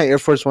look at my Air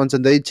Force Ones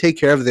and they take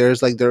care of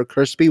theirs. Like they're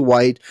crispy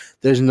white.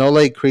 There's no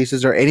like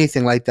creases or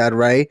anything like that,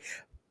 right?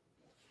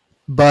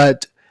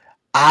 But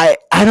I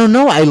don't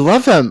know. I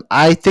love them.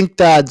 I think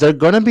that they're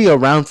gonna be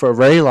around for a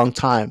very long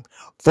time,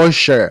 for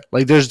sure.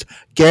 Like there's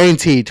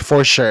guaranteed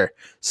for sure.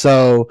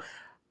 So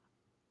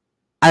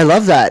I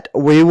love that.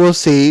 We will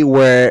see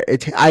where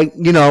it. I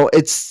you know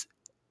it's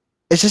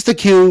just a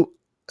cute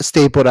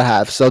staple to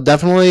have. So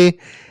definitely,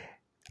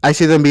 I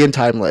see them being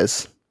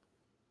timeless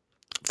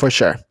for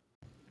sure.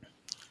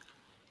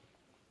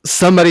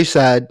 Somebody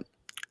said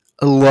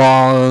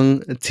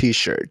long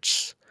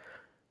t-shirts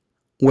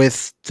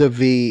with the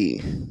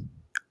V.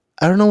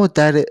 I don't know what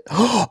that is.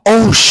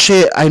 Oh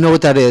shit! I know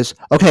what that is.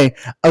 Okay,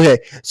 okay.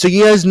 So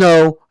you guys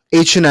know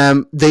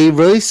H&M. They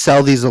really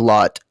sell these a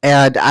lot,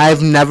 and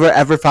I've never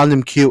ever found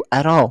them cute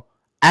at all.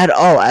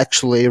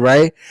 Actually,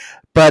 right?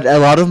 But a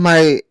lot of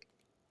my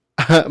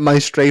my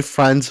straight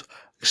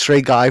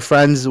guy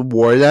friends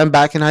wore them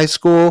back in high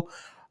school.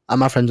 I'm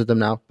not friends with them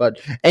now, but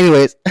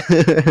anyways,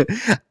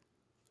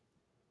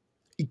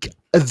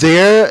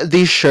 they're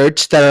these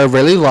shirts that are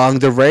really long.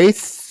 They're very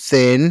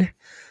thin,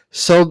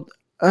 so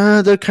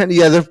they're kind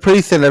of they're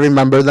pretty thin. I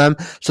remember them,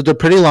 so they're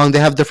pretty long. They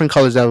have different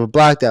colors. They have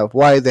black, they have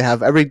white, they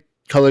have every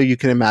color you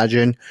can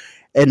imagine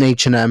in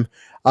H&M.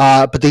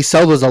 But they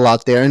sell those a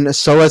lot there, and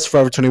so has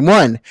Forever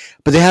 21.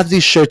 But they have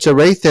these shirts that are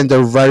very thin.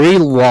 They're very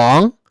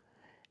long,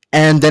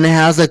 and then it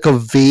has like a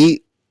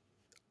V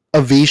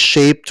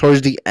shape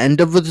towards the end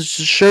of the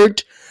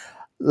shirt,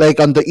 like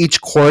on the each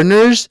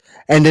corners,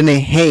 and then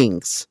it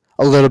hangs.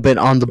 a little bit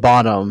on the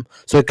bottom,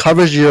 so it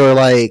covers your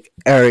like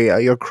area,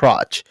 your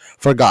crotch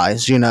for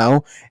guys.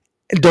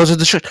 Those are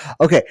the shirts.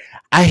 Okay,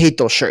 I hate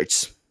those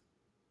shirts.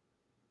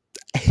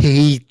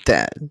 Hate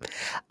them.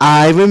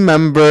 I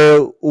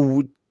remember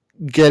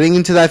getting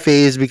into that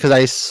phase because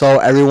I saw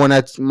everyone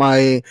at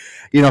my,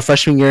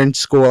 freshman year in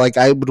school. Like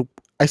I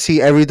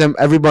see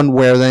everyone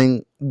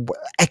wearing.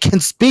 I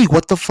can't speak.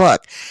 What the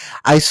fuck?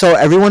 I saw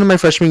everyone in my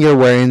freshman year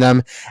wearing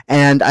them,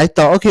 and I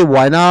thought, okay,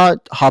 why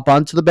not hop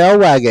onto the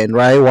bandwagon,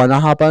 right? Why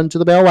not hop onto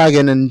the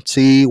bandwagon and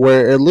see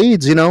where it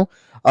leads? A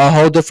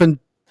whole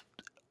different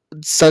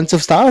sense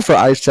of style for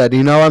I said.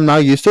 I'm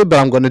not used to it, but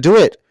I'm going to do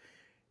it.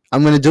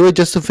 I'm gonna do it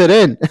just to fit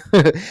in.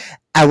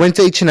 I went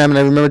to H&M and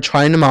I remember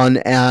trying them on,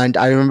 and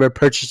I remember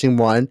purchasing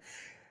one.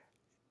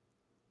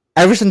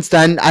 Ever since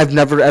then, I've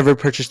never ever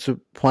purchased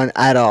one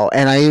at all.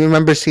 And I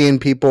remember seeing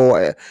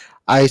people.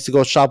 I used to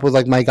go shop with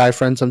like my guy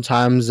friends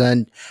sometimes,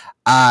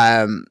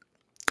 um,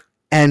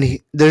 there's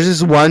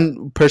this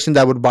one person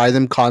that would buy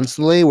them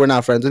constantly. We're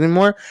not friends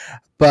anymore,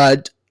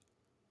 but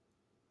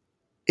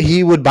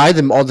he would buy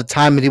them all the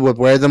time and he would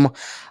wear them.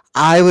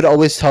 I would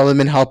always tell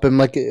him and help him.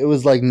 Like it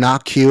was like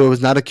not cute. It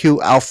was not a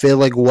cute outfit.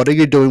 Like, what are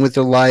you doing with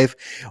your life?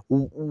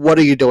 What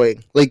are you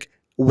doing? Like,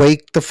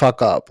 wake the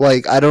fuck up.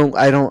 Like, I don't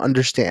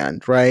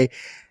understand. Right?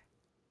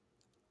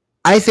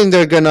 I think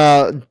they're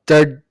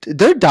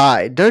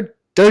died.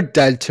 They're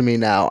dead to me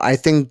now. I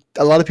think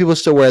a lot of people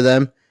still wear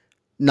them.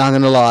 Not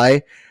gonna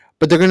lie,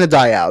 but they're gonna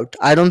die out.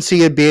 I don't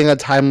see it being a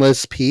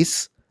timeless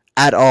piece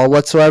at all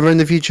whatsoever in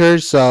the future.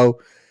 So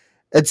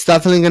it's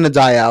definitely gonna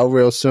die out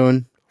real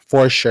soon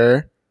for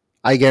sure.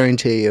 I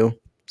guarantee you.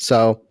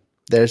 So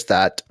there's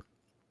that.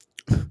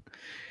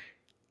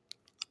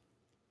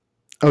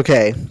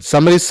 Okay,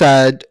 somebody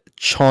said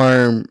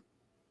charm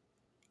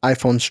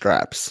iPhone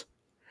straps.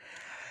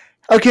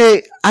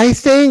 Okay, I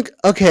think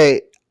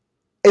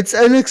it's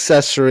an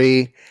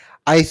accessory.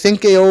 I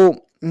think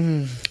it'll.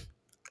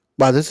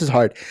 Wow, this is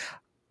hard.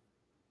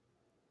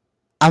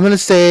 I'm gonna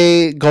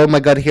say go with my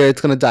gut here.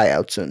 It's gonna die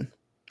out soon.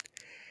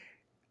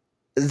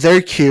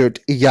 They're cute,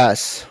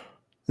 yes.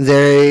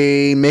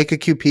 They make a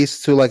cute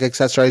piece to like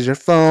accessorize your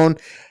phone.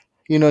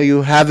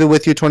 You have it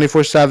with you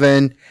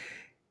 24/7.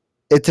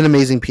 It's an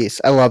amazing piece.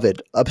 I love it.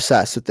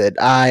 Obsessed with it.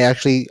 I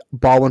actually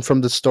bought one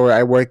from the store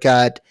I work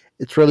at.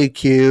 It's really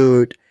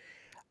cute.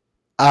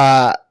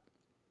 Uh,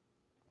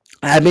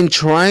 I've been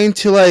trying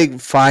to like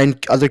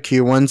find other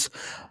cute ones.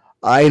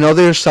 I know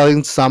they're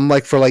selling some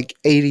like for like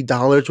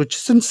 $80, which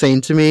is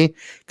insane to me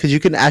because you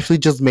can actually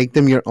just make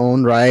them your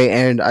own, right?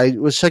 And I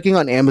was checking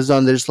on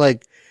Amazon. There's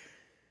like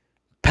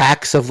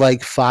packs of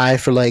like five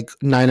for like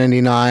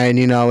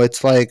 9.99.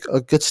 It's like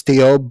a good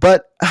steal,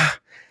 but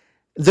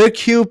they're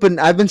cute, but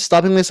I've been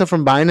stopping myself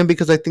from buying them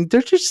because I think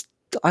they're just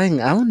dying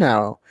out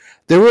now.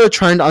 They were a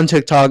trend on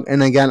TikTok,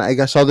 and again, I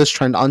saw this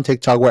trend on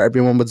TikTok where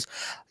everyone was,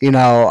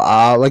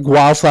 like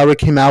Wildflower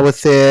came out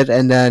with it,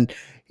 and then,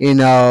 you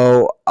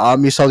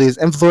saw these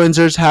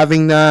influencers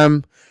having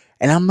them,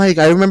 and I'm like,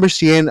 I remember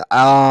seeing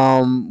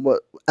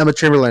Emma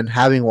Chamberlain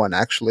having one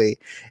actually,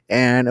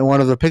 and in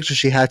one of the pictures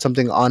she had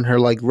something on her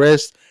like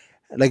wrist,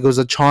 like it was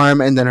a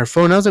charm, and then her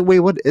phone. I was like,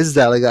 wait, what is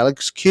that? Like that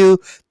looks cute.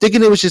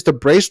 Thinking it was just a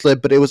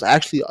bracelet, but it was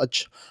actually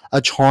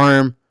a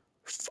charm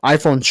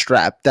iPhone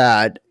strap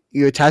that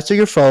you attach to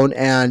your phone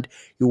and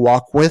you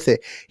walk with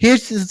it.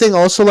 Here's the thing,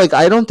 also, like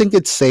I don't think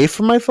it's safe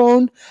for my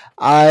phone.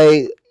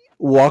 I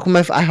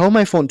I hold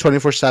my phone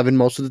 24/7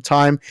 most of the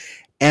time,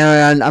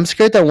 and I'm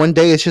scared that one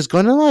day it's just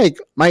gonna like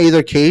my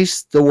either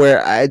case the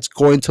where it's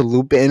going to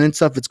loop in and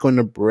stuff. It's going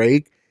to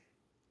break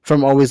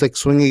from always like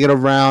swinging it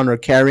around or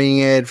carrying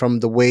it from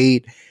the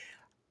weight,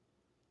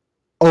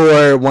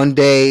 or one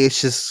day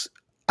it's just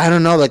I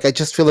don't know. Like I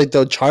just feel like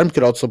the charm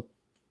could also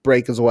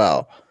break as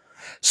well.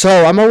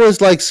 So I'm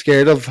always like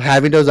scared of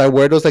having those. I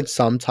wear those like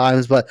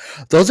sometimes, but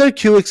those are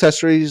cute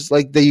accessories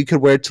like that you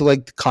could wear to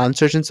like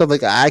concerts and stuff.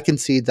 Like I can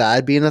see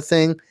that being a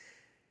thing.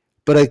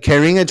 But like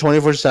carrying it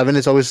 24/7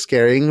 is always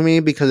scaring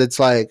me because it's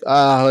like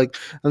I'm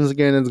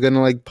scared it's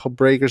gonna like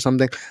break or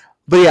something.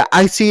 But yeah,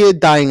 I see it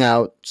dying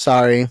out.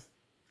 Sorry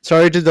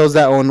to those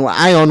that own one.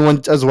 I own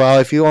one as well.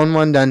 If you own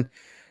one, then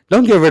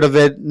don't get rid of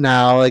it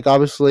now. Like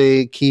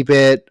obviously keep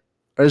it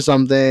or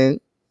something.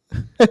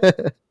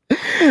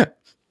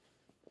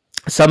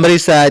 Somebody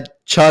said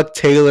Chuck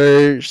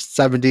Taylor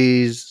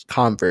 70s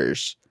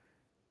Converse.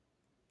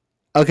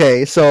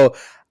 Okay, so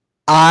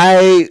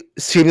I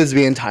see this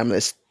being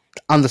timeless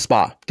on the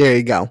spot. There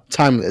you go.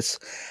 Timeless.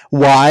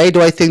 Why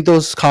do I think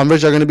those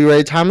Converse are going to be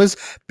very timeless?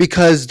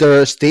 Because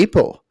they're a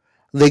staple.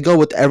 They go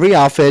with every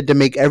outfit. They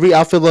make every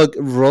outfit look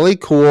really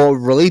cool,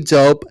 really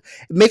dope.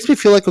 It makes me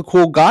feel like a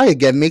cool guy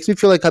again. It makes me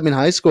feel like I'm in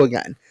high school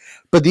again.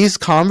 But these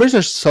Converse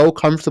are so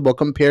comfortable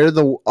compared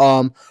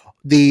to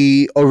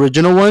the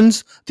original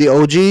ones, the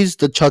OGs,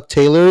 the Chuck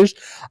Taylors.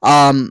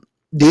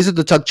 These are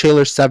the Chuck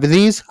Taylor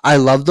 70s. I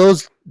love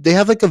those. They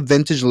have like a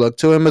vintage look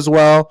to them as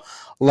well.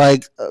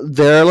 Like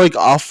they're like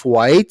off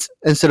white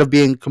instead of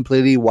being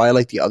completely white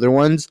like the other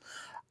ones.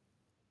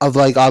 of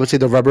like obviously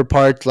the rubber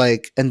part,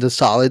 like, and the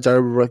solids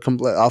are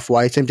complete off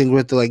white. Same thing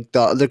with like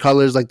the other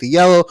colors, like the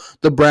yellow,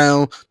 the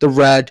brown, the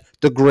red,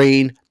 the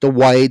green, the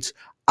white.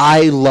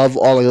 I love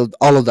all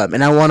of them,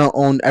 and I want to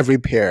own every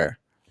pair.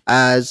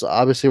 As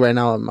obviously right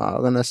now I'm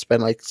gonna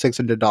spend like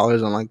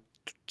 $600 on like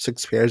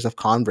 6 pairs of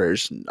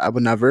Converse. I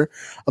would never,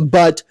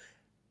 but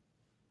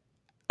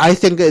I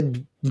think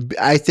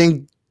I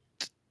think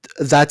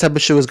that type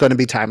of shoe is going to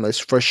be timeless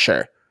for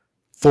sure.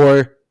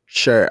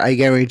 I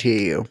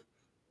guarantee you.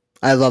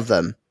 I love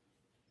them.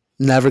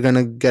 Never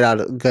gonna get out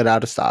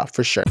of style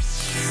for sure.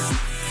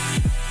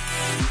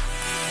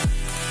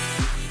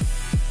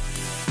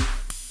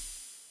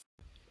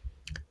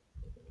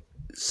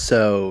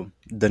 So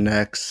the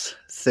next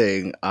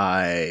thing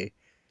I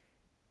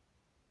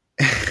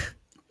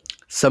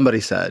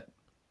somebody said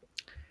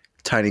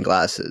tiny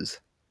glasses.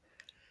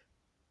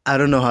 I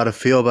don't know how to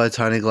feel about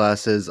tiny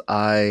glasses.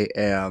 I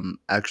am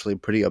actually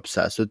pretty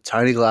obsessed with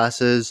tiny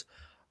glasses.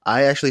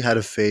 I actually had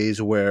a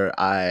phase where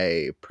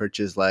I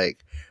purchased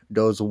like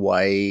those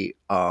white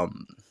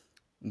kind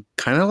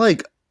of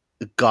like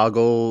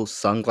goggle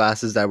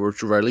sunglasses that were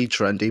really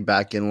trendy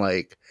back in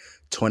like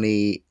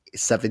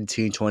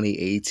 2017,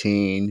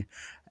 2018,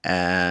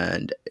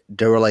 and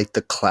they were like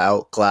the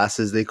clout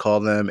glasses they call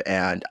them,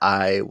 and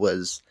I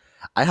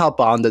hop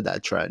onto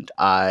that trend.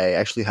 I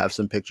actually have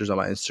some pictures on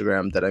my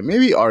Instagram that I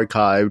maybe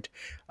archived,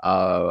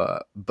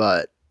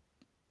 but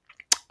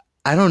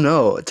I don't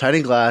know.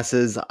 Tiny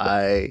glasses,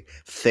 I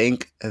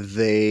think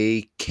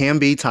they can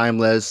be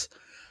timeless,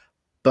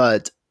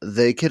 but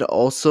they could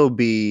also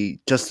be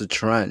just a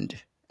trend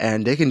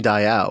and they can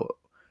die out.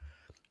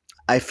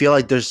 I feel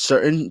like there's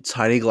certain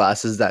tiny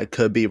glasses that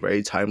could be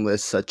very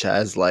timeless, such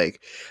as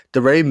like the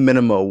very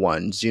minimal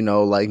ones,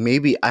 like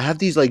maybe I have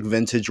these like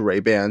vintage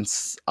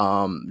Ray-Bans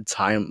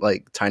time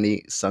like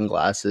tiny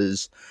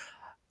sunglasses,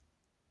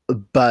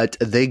 but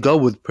they go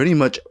with pretty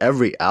much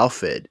every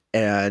outfit.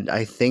 And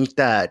I think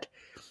that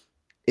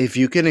if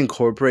you can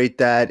incorporate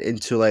that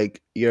into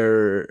like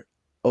your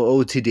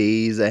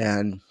OOTDs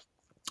and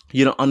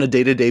on a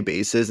day-to-day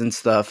basis and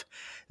stuff,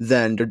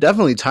 then they're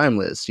definitely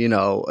timeless,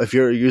 if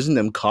you're using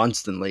them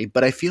constantly.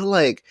 But I feel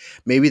like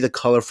maybe the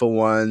colorful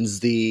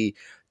ones, the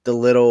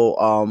little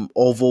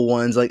oval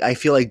ones, like I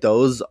feel like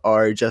those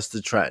are just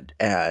the trend.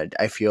 And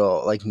I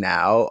feel like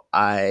now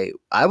I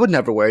would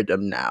never wear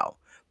them now.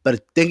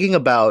 But thinking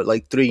about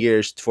like 3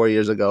 years, 4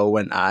 years ago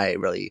when I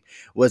really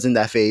was in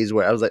that phase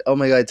where I was like, oh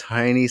my god,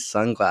 tiny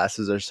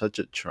sunglasses are such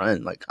a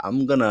trend. Like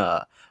I'm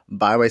gonna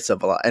buy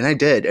myself a lot, and I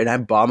did, and I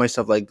bought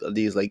myself like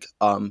these like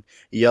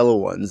yellow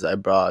ones. I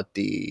bought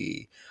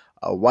the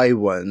white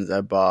ones.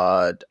 I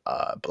bought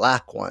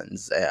black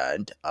ones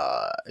and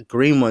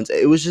green ones.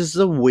 It was just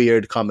a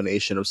weird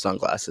combination of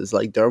sunglasses.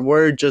 Like there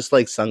were just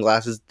like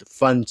sunglasses,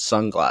 fun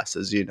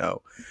sunglasses,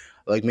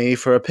 like maybe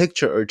for a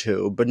picture or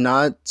two, but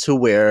not to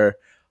wear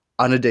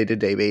on a day to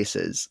day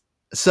basis.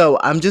 So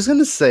I'm just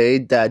gonna say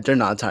that they're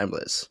not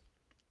timeless.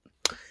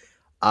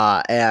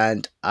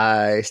 And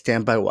I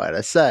stand by what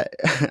I say.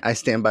 I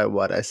stand by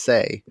what I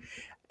say.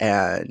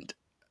 And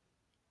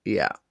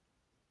yeah.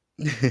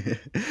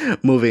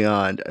 Moving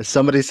on.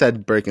 Somebody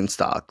said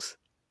Birkenstocks.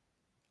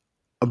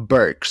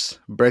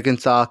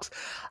 Birkenstocks.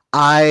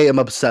 I am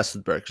obsessed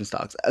with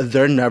Birkenstocks.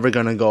 They're never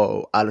gonna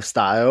go out of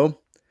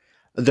style.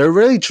 They're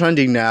really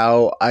trending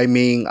now. I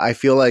mean, I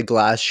feel like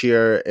last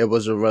year it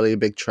was a really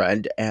big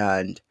trend,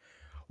 and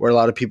where a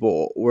lot of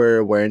people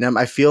were wearing them.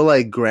 I feel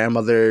like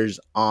grandmothers,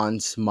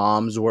 aunts,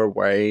 moms were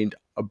wearing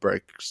a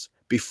Birks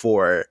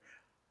before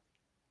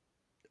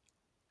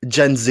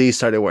Gen Z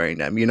started wearing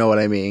them. You know what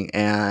I mean?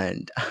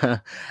 And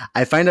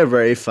I find it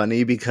very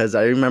funny because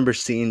I remember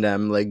seeing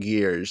them like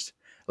years.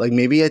 Like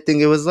maybe I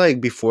think it was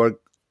like before,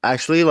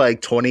 actually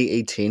like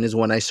 2018 is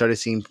when I started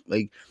seeing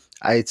like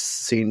I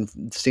seen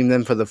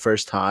them for the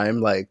first time.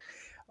 Like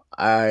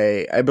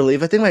I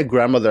believe I think my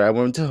grandmother, I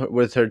went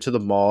with her to the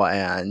mall,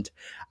 and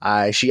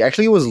I she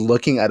actually was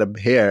looking at a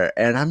pair,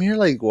 and I'm here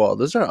like, well,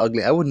 those are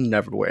ugly. I would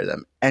never wear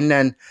them. And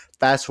then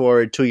fast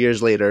forward 2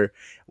 years later,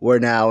 we're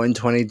now in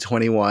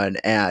 2021,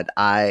 and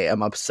I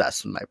am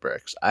obsessed with my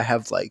bricks. I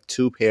have like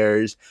two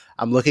pairs.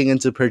 I'm looking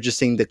into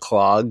purchasing the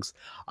clogs,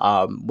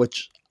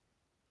 which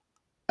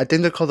I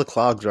think they're called the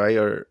clogs, right?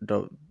 Or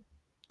the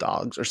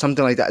dogs or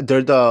something like that.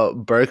 They're the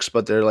Birks,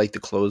 but they're like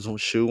the closed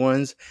shoe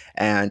ones,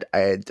 and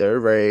they're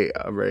very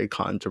very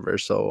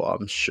controversial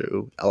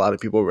shoe. A lot of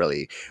people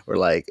really were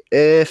like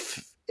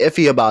if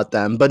iffy about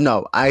them, but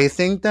no, I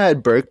think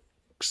that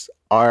Birks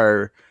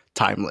are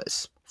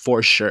timeless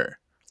for sure.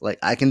 Like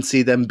I can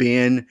see them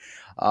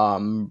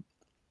um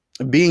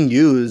being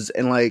used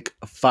in like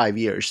 5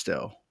 years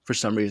still for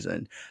some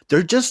reason.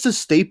 They're just a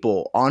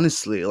staple,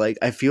 honestly. Like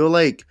I feel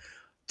like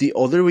the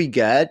older we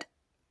get,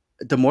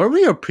 the more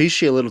we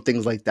appreciate little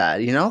things like that,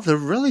 they're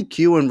really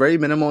cute and very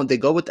minimal, and they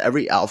go with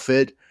every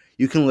outfit.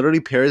 You can literally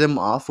pair them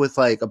off with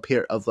like a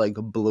pair of like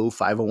blue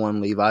 501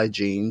 Levi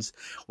jeans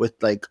with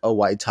like a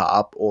white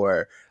top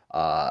or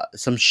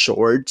some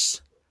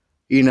shorts,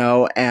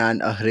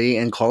 and a hoodie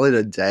and call it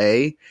a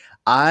day.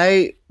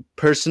 I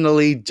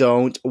personally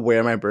don't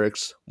wear my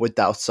Birks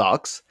without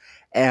socks,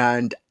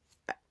 and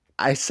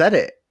I said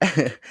it.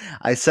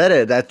 I said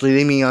it. That's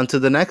leading me on to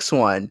the next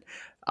one.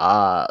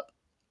 Uh,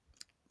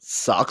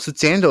 Socks with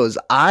sandals.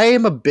 I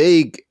am a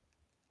big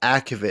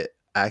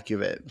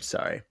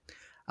sorry.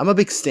 I'm a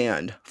big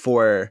stand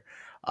for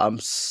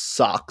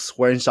socks,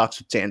 wearing socks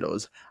with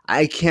sandals.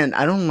 I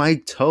don't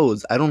like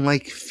toes. I don't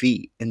like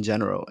feet in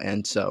general.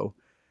 And so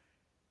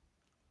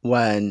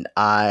when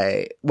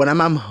I'm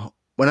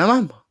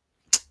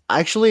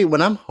actually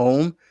when I'm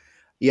home,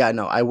 yeah,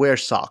 no, I wear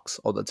socks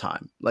all the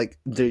time. Like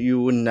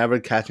you would never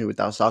catch me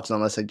without socks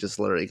unless I just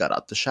literally got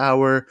out the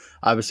shower.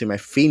 Obviously, my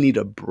feet need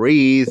to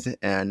breathe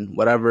and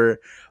whatever.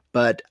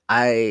 But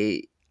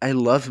I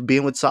love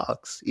being with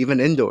socks, even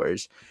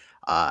indoors.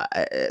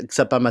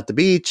 Except I'm at the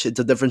beach, it's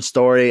a different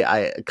story.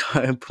 I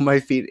can't put my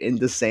feet in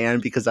the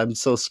sand because I'm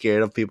so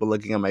scared of people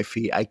looking at my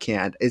feet. I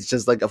can't. It's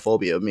just like a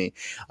phobia of me.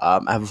 I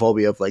have a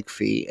phobia of like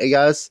feet, I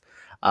guess.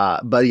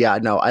 But yeah,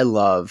 no, I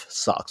love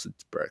socks with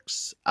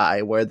bricks.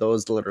 I wear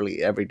those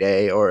literally every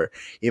day, or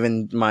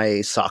even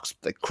my socks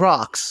with like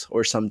Crocs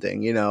or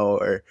something,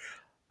 or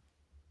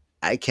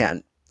I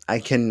can't. I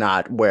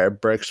cannot wear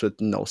bricks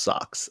with no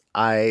socks.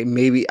 I'm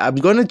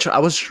gonna try. I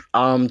was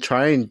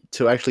trying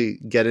to actually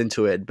get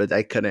into it, but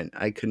I couldn't.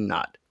 I could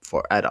not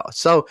for at all.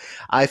 So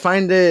I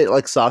find it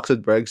like socks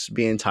with bricks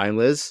being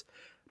timeless,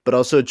 but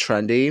also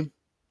trendy.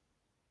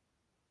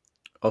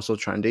 Also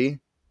trendy.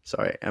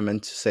 Sorry, I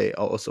meant to say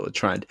also a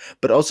trend,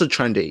 but also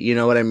trendy. You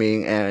know what I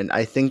mean? And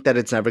I think that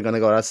it's never gonna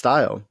go out of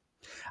style.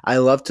 I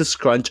love to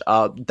scrunch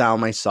up down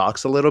my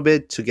socks a little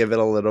bit to give it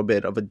a little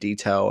bit of a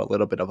detail, a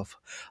little bit of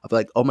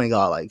like, oh my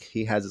god, like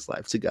he has his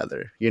life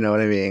together. You know what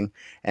I mean?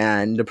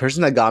 And the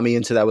person that got me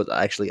into that was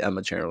actually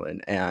Emma Chamberlain,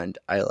 and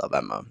I love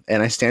Emma,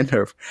 and I stand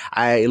her.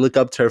 I look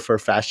up to her for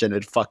fashion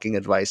and fucking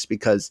advice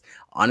because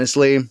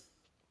honestly,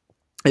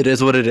 it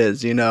is what it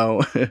is. Moving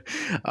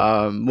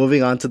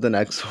on to the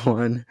next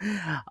one.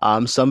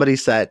 Somebody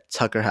said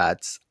Tucker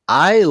hats.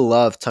 I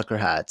love Tucker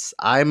hats.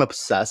 I'm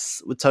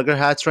obsessed with Tucker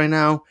hats right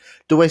now.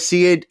 Do I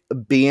see it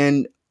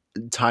being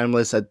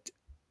timeless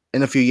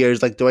in a few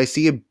years? Like, do I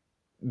see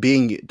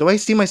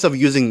myself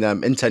using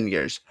them in 10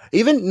 years?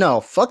 Even,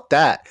 no, fuck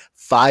that.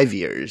 5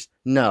 years.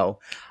 No.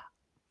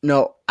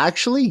 No,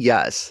 actually,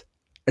 yes.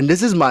 And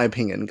this is my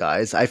opinion,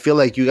 guys. I feel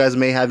like you guys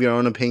may have your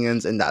own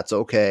opinions, and that's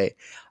okay.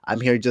 I'm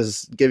here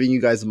just giving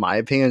you guys my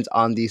opinions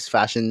on these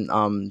fashion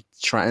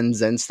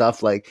trends and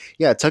stuff. Like,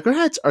 yeah, Tucker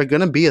hats are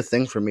gonna be a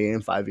thing for me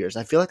in 5 years.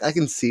 I feel like I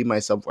can see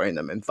myself wearing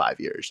them in 5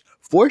 years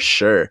for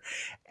sure,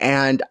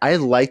 and I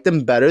like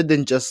them better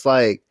than just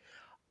like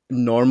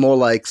normal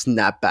like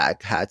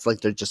snapback hats.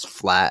 Like they're just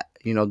flat.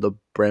 The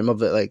brim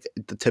of it, like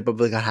the tip of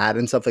like a hat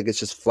and stuff, like it's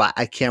just flat.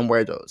 I can't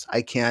wear those.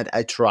 I can't.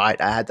 I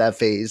tried. I had that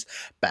phase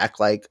back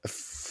like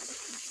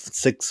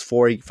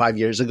 5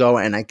 years ago,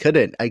 and I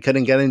couldn't. I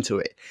couldn't get into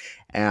it.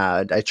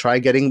 And I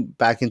tried getting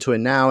back into it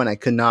now, and I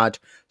could not.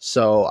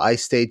 So I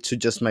stayed to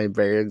just my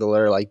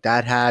regular like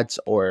dad hats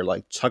or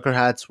like Tucker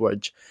hats,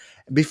 which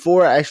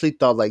before I actually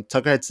thought like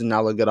Tucker hats did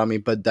not look good on me,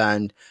 but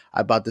then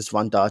I bought this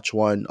Von Dutch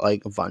one,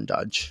 like Von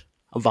Dodge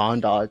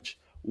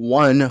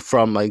one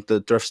from like the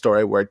thrift store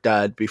I worked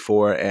at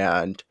before,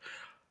 and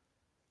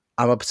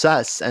I'm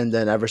obsessed. And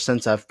then ever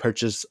since I've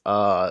purchased,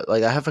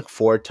 like I have like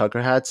four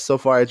Tucker hats so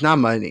far. It's not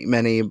many,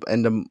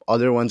 and the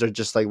other ones are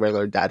just like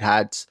regular dad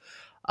hats.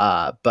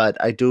 But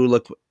I do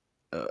look.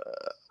 Uh,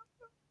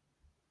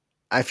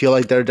 I feel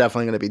like they're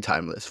definitely going to be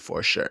timeless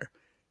for sure.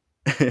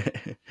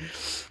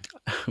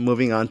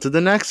 Moving on to the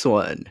next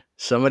one.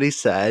 Somebody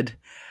said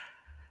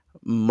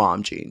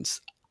mom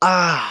jeans.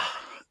 Ah,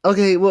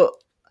 okay. Well,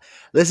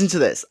 listen to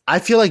this. I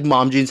feel like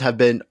mom jeans have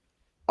been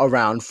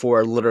around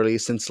for literally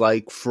since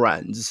like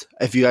Friends.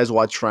 If you guys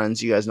watch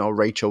Friends, you guys know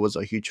Rachel was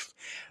a huge,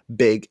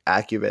 big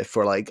advocate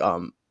for like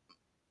av-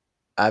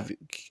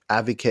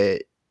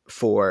 advocate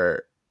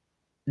for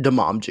the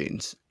mom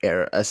jeans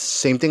era.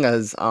 Same thing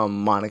as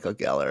Monica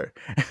Geller.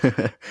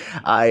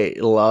 I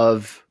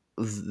love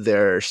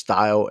their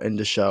style in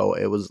the show.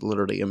 It was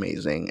literally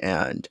amazing,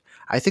 and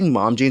I think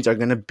mom jeans are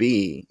gonna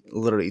be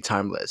literally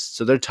timeless.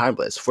 So they're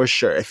timeless for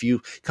sure. If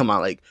you come on,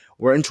 like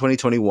we're in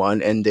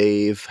 2021, and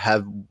they've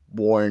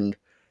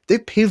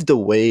paved the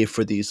way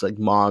for these like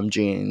mom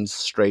jeans,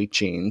 straight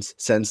jeans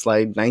since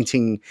like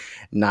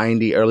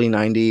 1990, early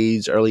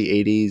 90s, early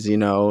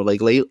 80s, like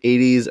late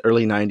 80s,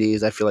 early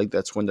 90s. I feel like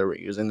that's when they were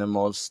using them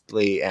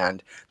mostly,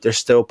 and they're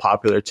still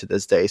popular to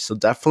this day. So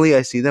definitely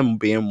I see them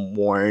being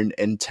worn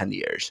in 10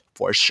 years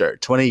for sure,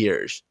 20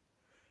 years.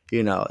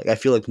 Like I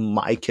feel like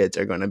my kids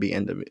are going to be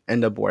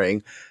end up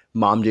wearing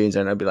mom jeans,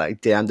 and I'll be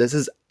like, damn, this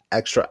is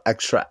extra,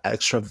 extra,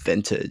 extra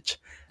vintage.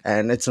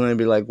 And it's gonna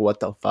be like, what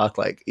the fuck?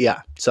 Like,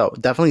 yeah. So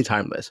definitely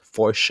timeless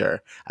for sure.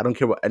 I don't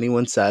care what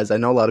anyone says. I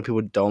know a lot of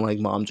people don't like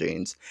mom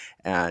jeans,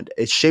 and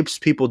it shapes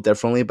people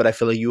differently. But I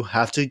feel like you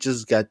have to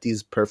just get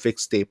these perfect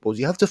staples.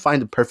 You have to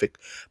find the perfect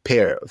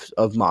pair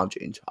of mom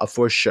jeans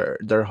for sure.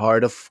 They're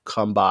hard to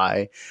come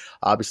by.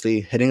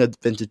 Obviously, hitting a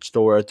vintage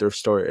store, a thrift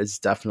store is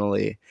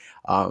definitely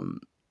a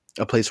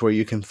place where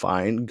you can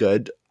find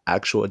good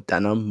actual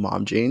denim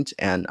mom jeans,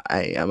 and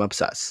I am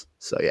obsessed.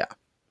 So yeah.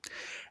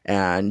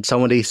 And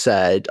somebody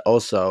said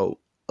also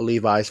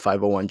Levi's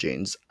 501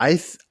 jeans. I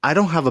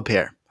don't have a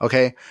pair.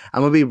 Okay,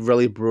 I'm gonna be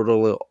really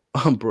brutal.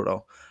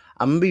 Brutal.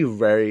 I'm gonna be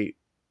very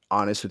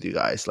honest with you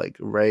guys. Like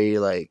very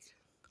like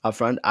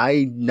upfront.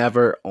 I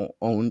never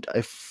owned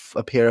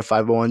a pair of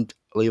 501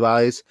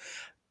 Levi's.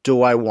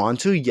 Do I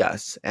want to?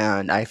 Yes,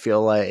 and I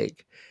feel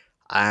like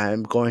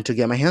I'm going to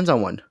get my hands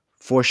on one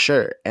for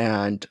sure.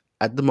 And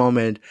at the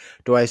moment,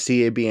 do I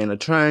see it being a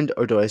trend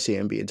or do I see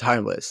it being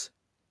timeless?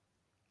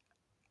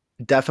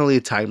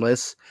 Definitely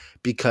timeless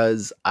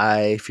because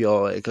I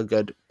feel like a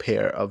good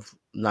pair of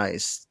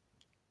nice,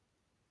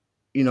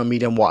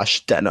 medium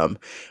wash denim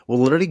will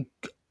literally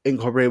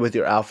incorporate with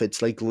your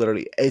outfits. Like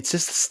literally, it's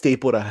just a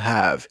staple to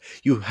have.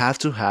 You have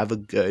to have a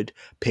good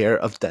pair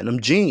of denim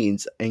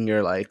jeans in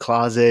your like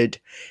closet,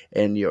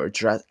 in your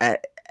dress,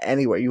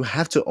 anywhere. You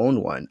have to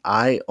own one.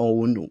 I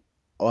own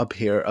a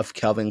pair of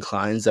Calvin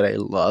Kleins that I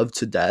love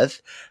to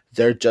death.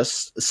 They're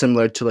just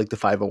similar to like the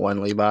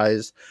 501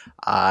 Levi's.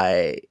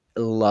 I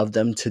love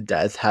them to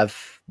death.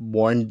 Have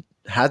worn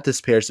had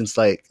this pair since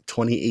like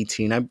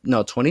 2018. I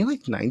no 20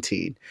 like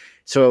 19.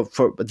 So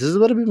for this is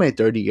about to be my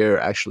third year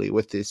actually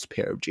with this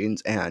pair of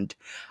jeans, and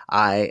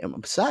I am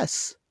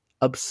obsessed,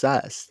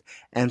 obsessed.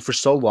 And for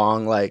so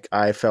long, like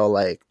I felt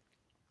like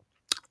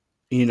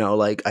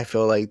like I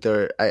feel like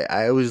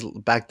I always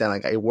back then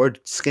like I wore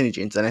skinny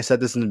jeans, and I said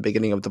this in the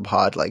beginning of the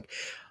pod. Like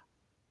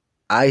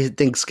I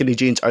think skinny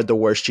jeans are the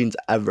worst jeans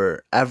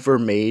ever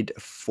made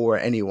for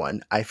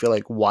anyone. I feel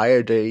like why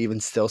are they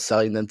even still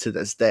selling them to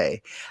this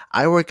day?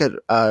 I work at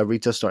a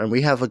retail store and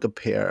we have like a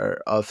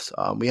pair of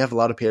we have a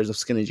lot of pairs of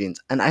skinny jeans,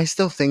 and I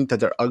still think that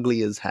they're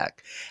ugly as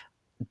heck.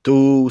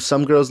 Do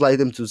some girls like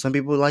them? Do some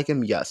people like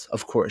them? Yes,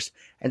 of course,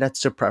 and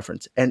that's their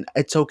preference, and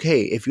it's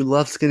okay if you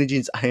love skinny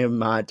jeans. I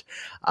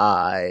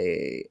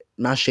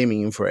not shaming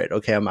you for it.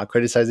 Okay, I'm not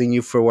criticizing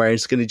you for wearing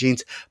skinny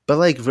jeans, but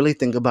like really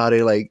think about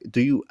it. Like, do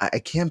you? I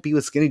can't be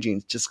with skinny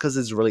jeans just because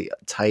it's really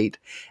tight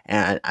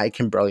and I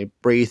can barely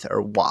breathe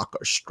or walk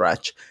or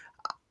stretch.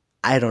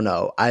 I don't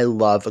know. I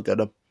love a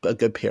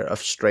good pair of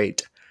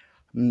straight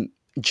mm,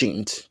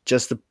 jeans,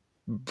 just a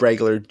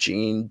regular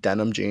jean,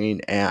 denim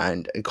jean,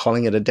 and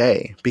calling it a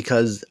day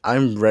because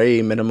I'm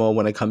very minimal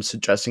when it comes to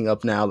dressing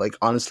up now. Like,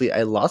 honestly,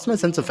 I lost my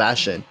sense of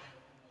fashion.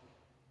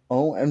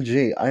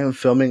 OMG, I am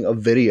filming a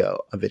video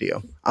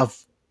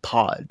of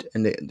pod.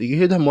 And do you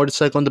hear that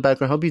motorcycle in the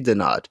background? I hope you did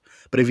not.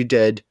 But if you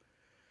did,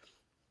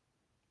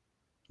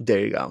 there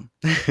you go.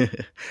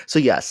 So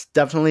yes,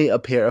 definitely a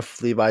pair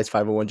of Levi's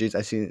 501 jeans.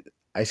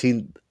 I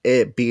seen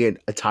it being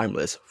a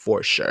timeless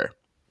for sure.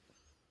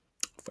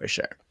 For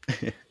sure.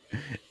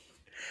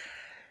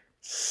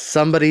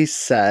 Somebody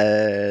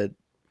said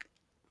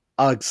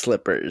Ugg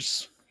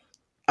slippers.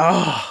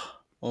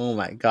 Oh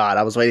my god,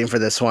 I was waiting for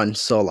this one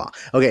so long.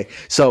 Okay,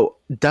 so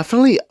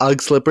definitely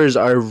Ugg slippers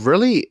are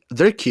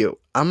they're cute.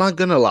 I'm not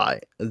gonna lie.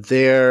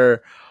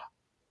 They're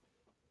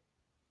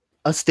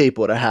a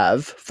staple to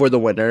have for the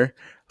winter,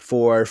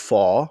 for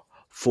fall,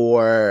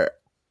 for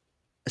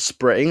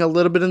spring a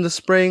little bit in the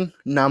spring,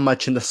 not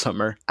much in the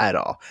summer at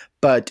all.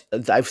 But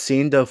I've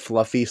seen the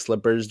fluffy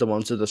slippers, the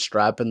ones with the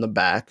strap in the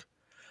back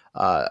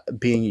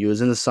being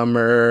used in the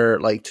summer,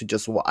 like to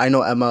just I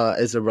know Emma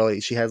is a really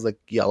she has like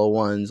yellow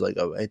ones, like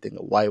I think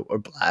a white or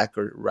black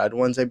or red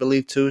ones I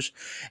believe too,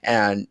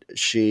 and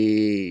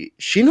she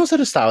knows how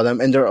to style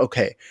them and they're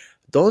okay.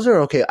 Those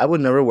are okay. I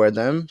would never wear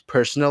them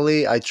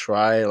personally. I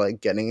try like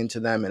getting into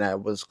them and I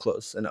was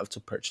close enough to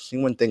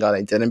purchasing one. Thank God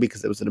I didn't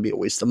because it was going to be a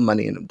waste of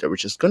money and they were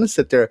just going to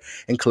sit there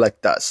and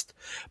collect dust.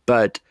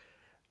 But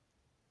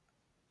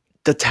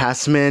the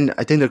Tasman,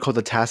 I think they're called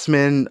the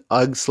Tasman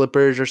Ugg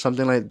slippers or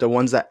something like the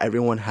ones that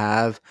everyone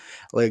have.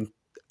 Like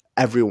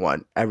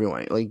everyone.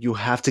 Like you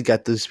have to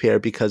get this pair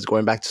because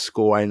going back to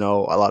school, I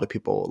know a lot of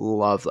people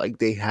love like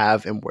they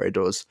have and wear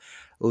those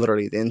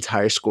literally the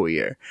entire school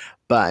year.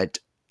 But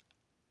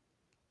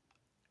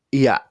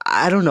yeah,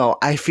 I don't know.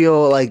 I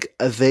feel like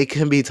they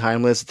can be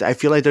timeless. I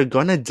feel like they're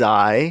gonna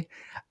die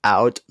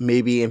out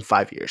maybe in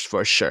 5 years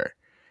for sure.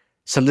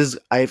 Something's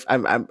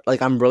I'm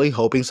like I'm really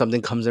hoping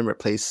something comes in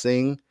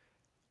replacing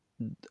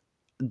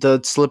the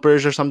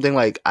slippers or something.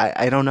 Like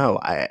I don't know.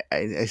 I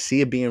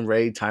see it being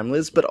very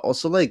timeless, but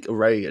also like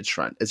very a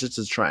trend. It's just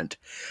a trend.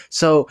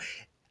 So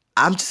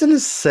I'm just gonna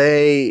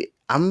say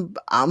I'm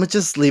gonna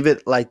just leave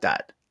it like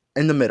that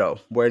in the middle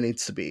where it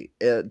needs to be.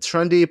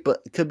 Trendy,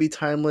 but it could be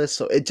timeless.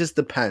 So it just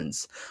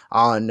depends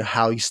on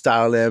how you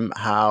style them,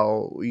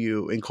 how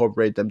you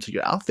incorporate them to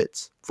your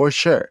outfits for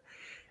sure.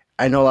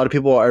 I know a lot of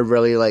people are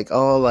really like,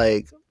 oh,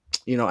 like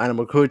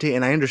animal cruelty,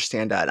 and I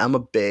understand that. I'm a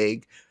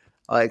big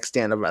like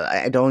stand up.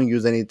 I don't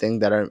use anything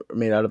that are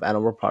made out of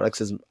animal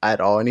products at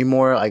all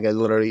anymore. Like I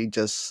literally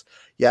just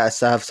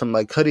yes, I have some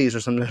like hoodies or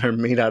something that are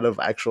made out of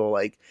actual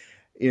like,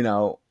 you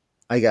know,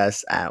 I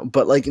guess.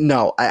 But like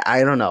no,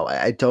 I don't know.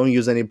 I don't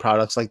use any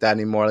products like that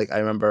anymore. Like I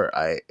remember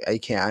I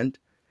can't.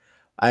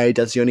 I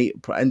that's the only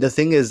and the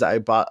thing is I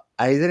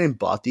didn't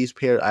bought these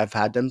pair. I've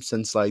had them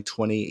since like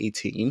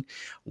 2018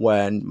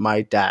 when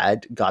my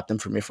dad got them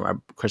for me for my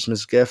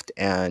Christmas gift,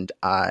 and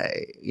I,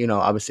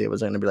 obviously it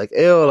was gonna be like,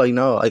 ew, like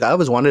no, like I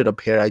always wanted a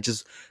pair. I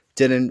just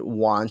didn't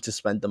want to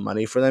spend the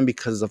money for them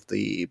because of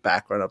the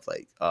background of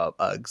like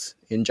Uggs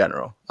in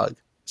general.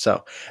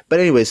 So, but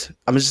anyways,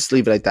 I'm gonna just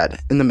leave it like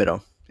that in the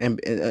middle, in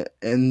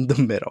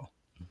the middle.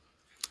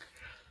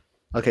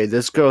 Okay,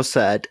 this girl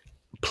said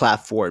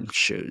platform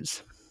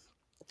shoes.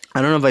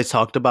 I don't know if I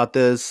talked about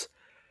this,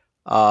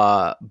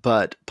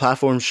 but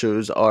platform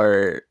shoes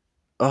are,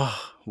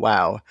 oh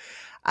wow.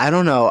 I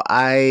don't know.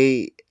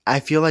 I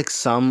feel like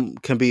some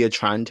can be a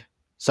trend.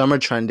 Some are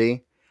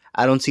trendy.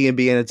 I don't see it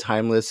being a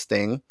timeless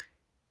thing.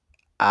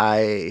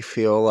 I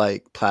feel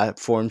like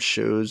platform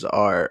shoes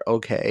are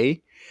okay.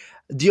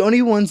 The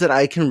only ones that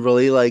I can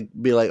really like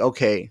be like,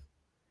 okay,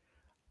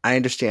 I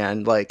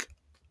understand, like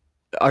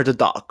are the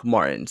Doc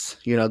Martens.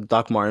 The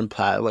Doc Marten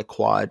like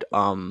quad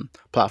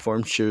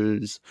platform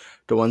shoes,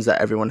 the ones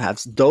that everyone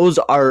has. Those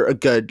are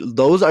good.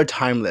 Those are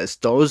timeless.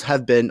 Those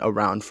have been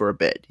around for a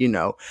bit.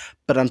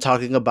 But I'm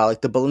talking about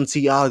like the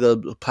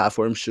Balenciaga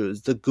platform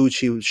shoes, the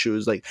Gucci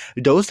shoes, like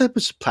those type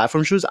of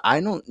platform shoes.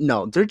 I don't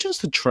know. They're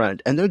just a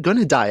trend, and they're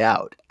gonna die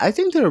out. I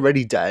think they're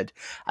already dead.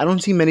 I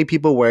don't see many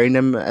people wearing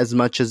them as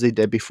much as they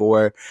did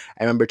before.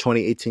 I remember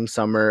 2018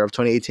 summer of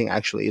 2018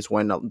 actually is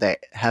when they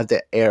have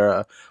the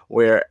era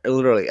where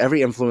literally every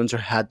influencer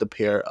had the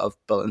pair of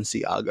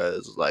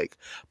Balenciaga's like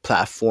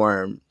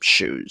platform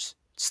shoes,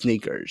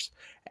 sneakers.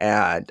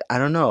 And I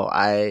don't know.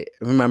 I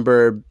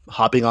remember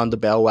hopping on the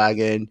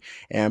bandwagon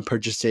and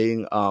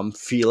purchasing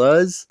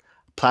Fila's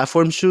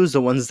platform shoes, the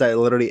ones that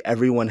literally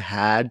everyone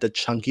had, the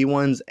chunky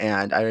ones.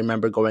 And I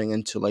remember going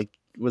into like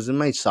was in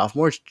my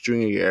sophomore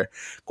junior year,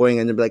 going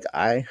in to be like,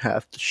 I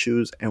have the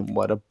shoes, and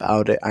what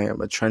about it? I am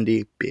a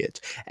trendy bitch.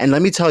 And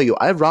let me tell you,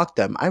 I rocked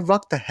them. I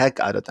rocked the heck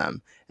out of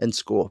them in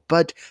school.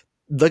 But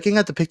looking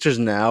at the pictures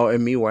now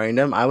and me wearing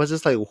them, I was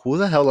just like, who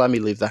the hell let me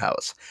leave the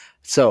house?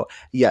 So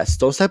yes,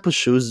 those type of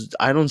shoes,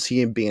 I don't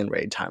see it being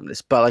very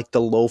timeless. But like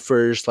the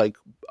loafers, like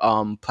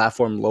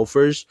platform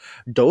loafers,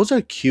 those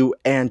are cute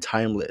and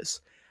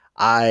timeless.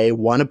 I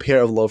want a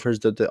pair of loafers,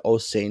 the All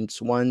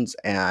Saints ones,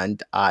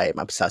 and I'm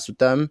obsessed with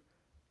them.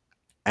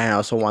 And I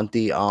also want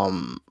the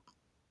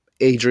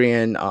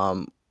Adrian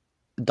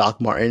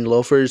Doc Martin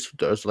loafers.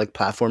 Those like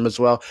platform as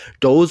well.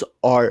 Those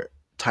are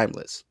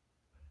timeless.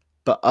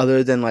 But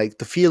other than like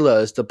the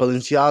Fila's, the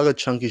Balenciaga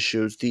chunky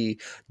shoes,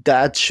 the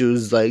dad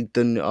shoes, like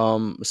the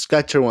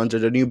Skechers ones or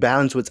the New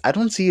Balance ones, I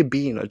don't see it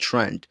being a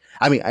trend.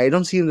 I mean, I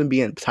don't see them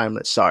being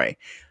timeless. Sorry,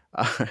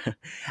 uh,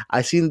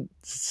 I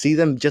see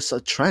them just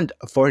a trend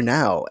for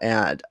now,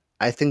 and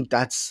I think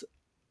that's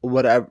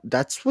whatever.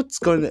 That's what's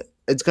going to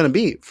it's going to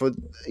be for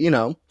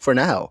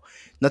now.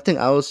 Nothing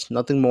else,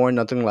 nothing more,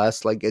 nothing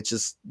less. Like it's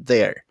just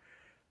there.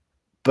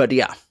 But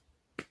yeah,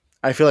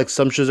 I feel like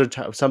some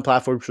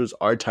platform shoes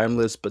are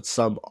timeless, but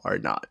some are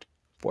not,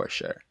 for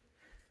sure.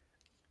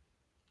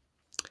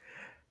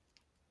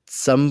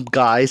 Some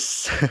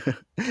guys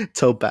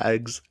tote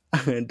bags.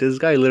 This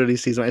guy literally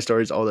sees my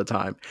stories all the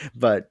time.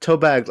 But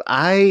tote bags,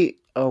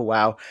 oh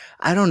wow,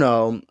 I don't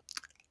know.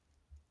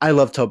 I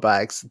love tote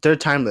bags. They're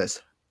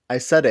timeless. I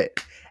said it.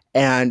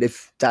 And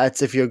if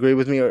you agree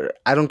with me, or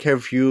I don't care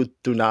if you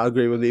do not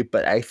agree with me,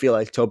 but I feel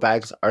like tote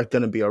bags are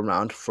gonna be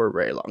around for a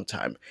very long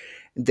time.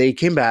 They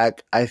came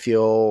back, I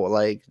feel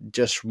like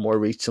just more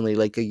recently,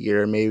 like a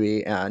year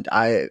maybe, and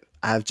I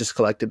have just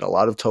collected a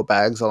lot of tote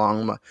bags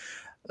along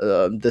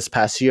this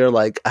past year.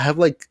 Like I have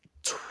like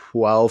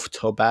 12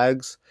 tote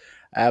bags.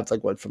 I have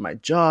like one from my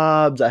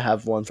jobs. I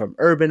have one from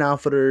Urban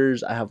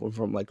Outfitters. I have one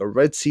from like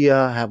Aritzia.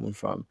 I have one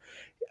from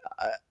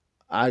I,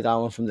 I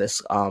got one from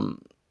this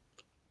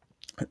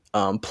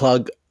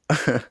plug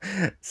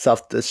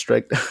self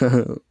district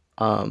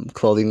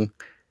clothing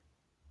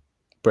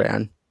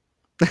brand.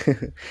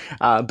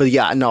 But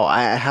yeah, no,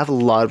 I have a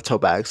lot of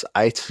tote bags.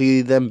 I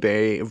see them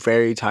very,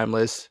 very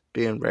timeless,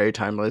 being very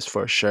timeless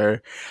for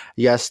sure.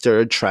 Yes, they're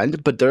a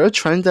trend, but they're a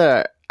trend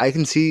that I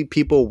can see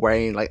people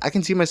wearing. Like I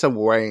can see myself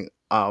wearing,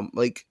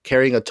 like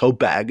carrying a tote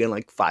bag in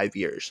like 5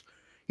 years.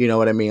 You know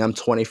what I mean? I'm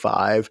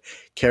 25,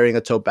 carrying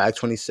a tote bag,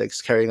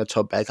 26, carrying a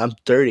tote bag. I'm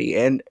 30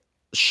 and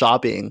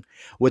shopping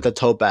with a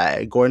tote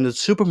bag, going to the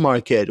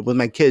supermarket with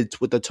my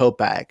kids with a tote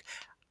bag.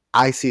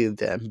 I see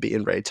them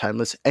being very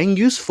timeless and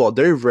useful.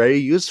 They're very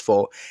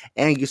useful,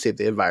 and you save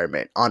the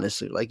environment.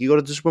 Honestly, like you go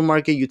to the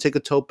supermarket, you take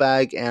a tote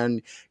bag,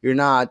 and you're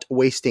not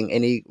wasting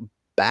any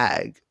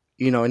bag.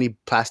 Any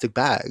plastic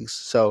bags.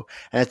 So,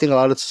 and I think a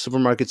lot of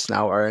supermarkets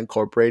now are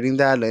incorporating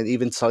that and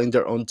even selling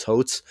their own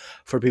totes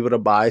for people to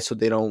buy, so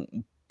they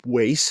don't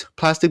waste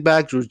plastic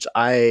bags. Which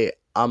I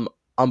am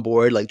on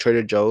board. Like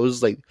Trader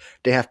Joe's, like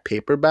they have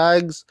paper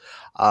bags,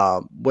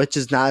 which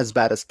is not as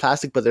bad as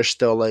plastic, but they're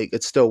still like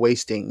it's still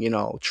wasting,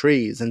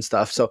 trees and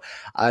stuff. So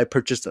I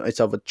purchased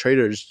myself a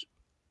Trader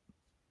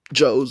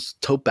Joe's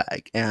tote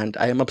bag, and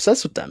I am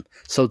obsessed with them.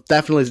 So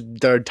definitely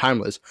they're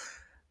timeless,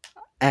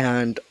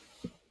 and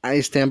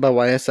I stand by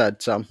what I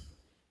said. So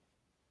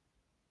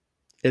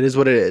It is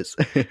what it is.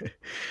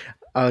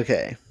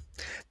 Okay.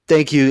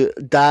 Thank you.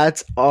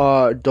 That's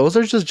those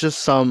are just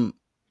some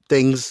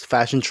things,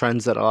 fashion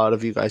trends that a lot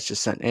of you guys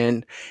just sent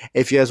in.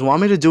 If you guys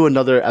want me to do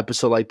another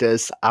episode like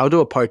this, I'll do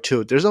a part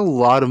two. There's a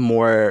lot of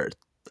more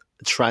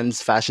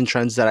trends, fashion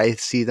trends that I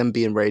see them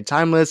being very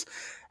timeless,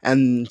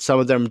 and some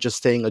of them just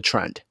staying a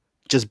trend,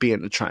 just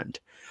being a trend.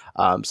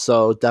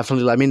 So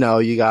definitely let me know,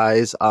 you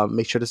guys.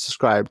 Make sure to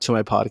subscribe to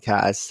my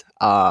podcast,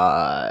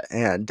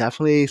 and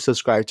definitely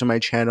subscribe to my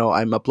channel.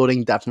 I'm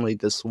uploading definitely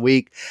this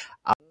week,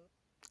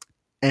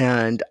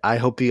 and I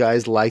hope you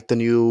guys like the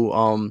new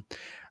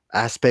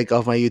aspect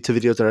of my YouTube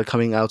videos that are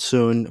coming out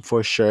soon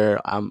for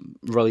sure. I'm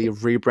really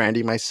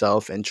rebranding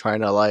myself and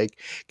trying to like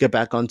get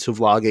back onto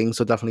vlogging.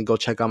 So definitely go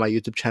check out my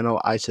YouTube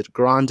channel, Isid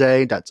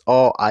Grande. That's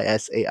all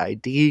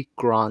ISAID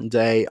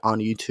Grande on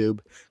YouTube.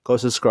 Go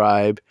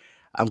subscribe.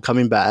 I'm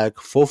coming back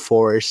full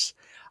force.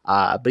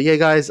 But yeah,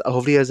 guys, I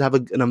hope you guys have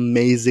an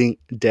amazing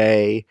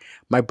day.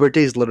 My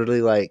birthday is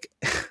literally like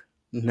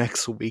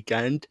next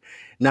weekend,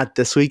 not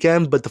this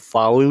weekend, but the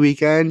following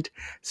weekend.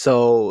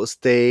 So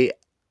stay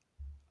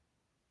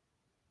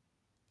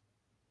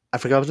I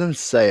forgot what I was gonna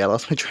say. I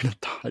lost my train of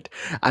thought.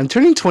 I'm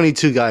turning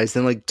 22, guys,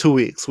 in like 2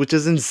 weeks, which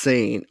is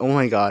insane. Oh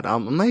my god,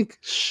 I'm like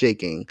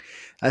shaking.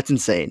 That's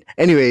insane.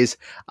 Anyways,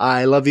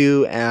 I love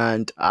you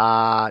and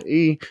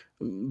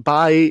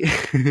bye.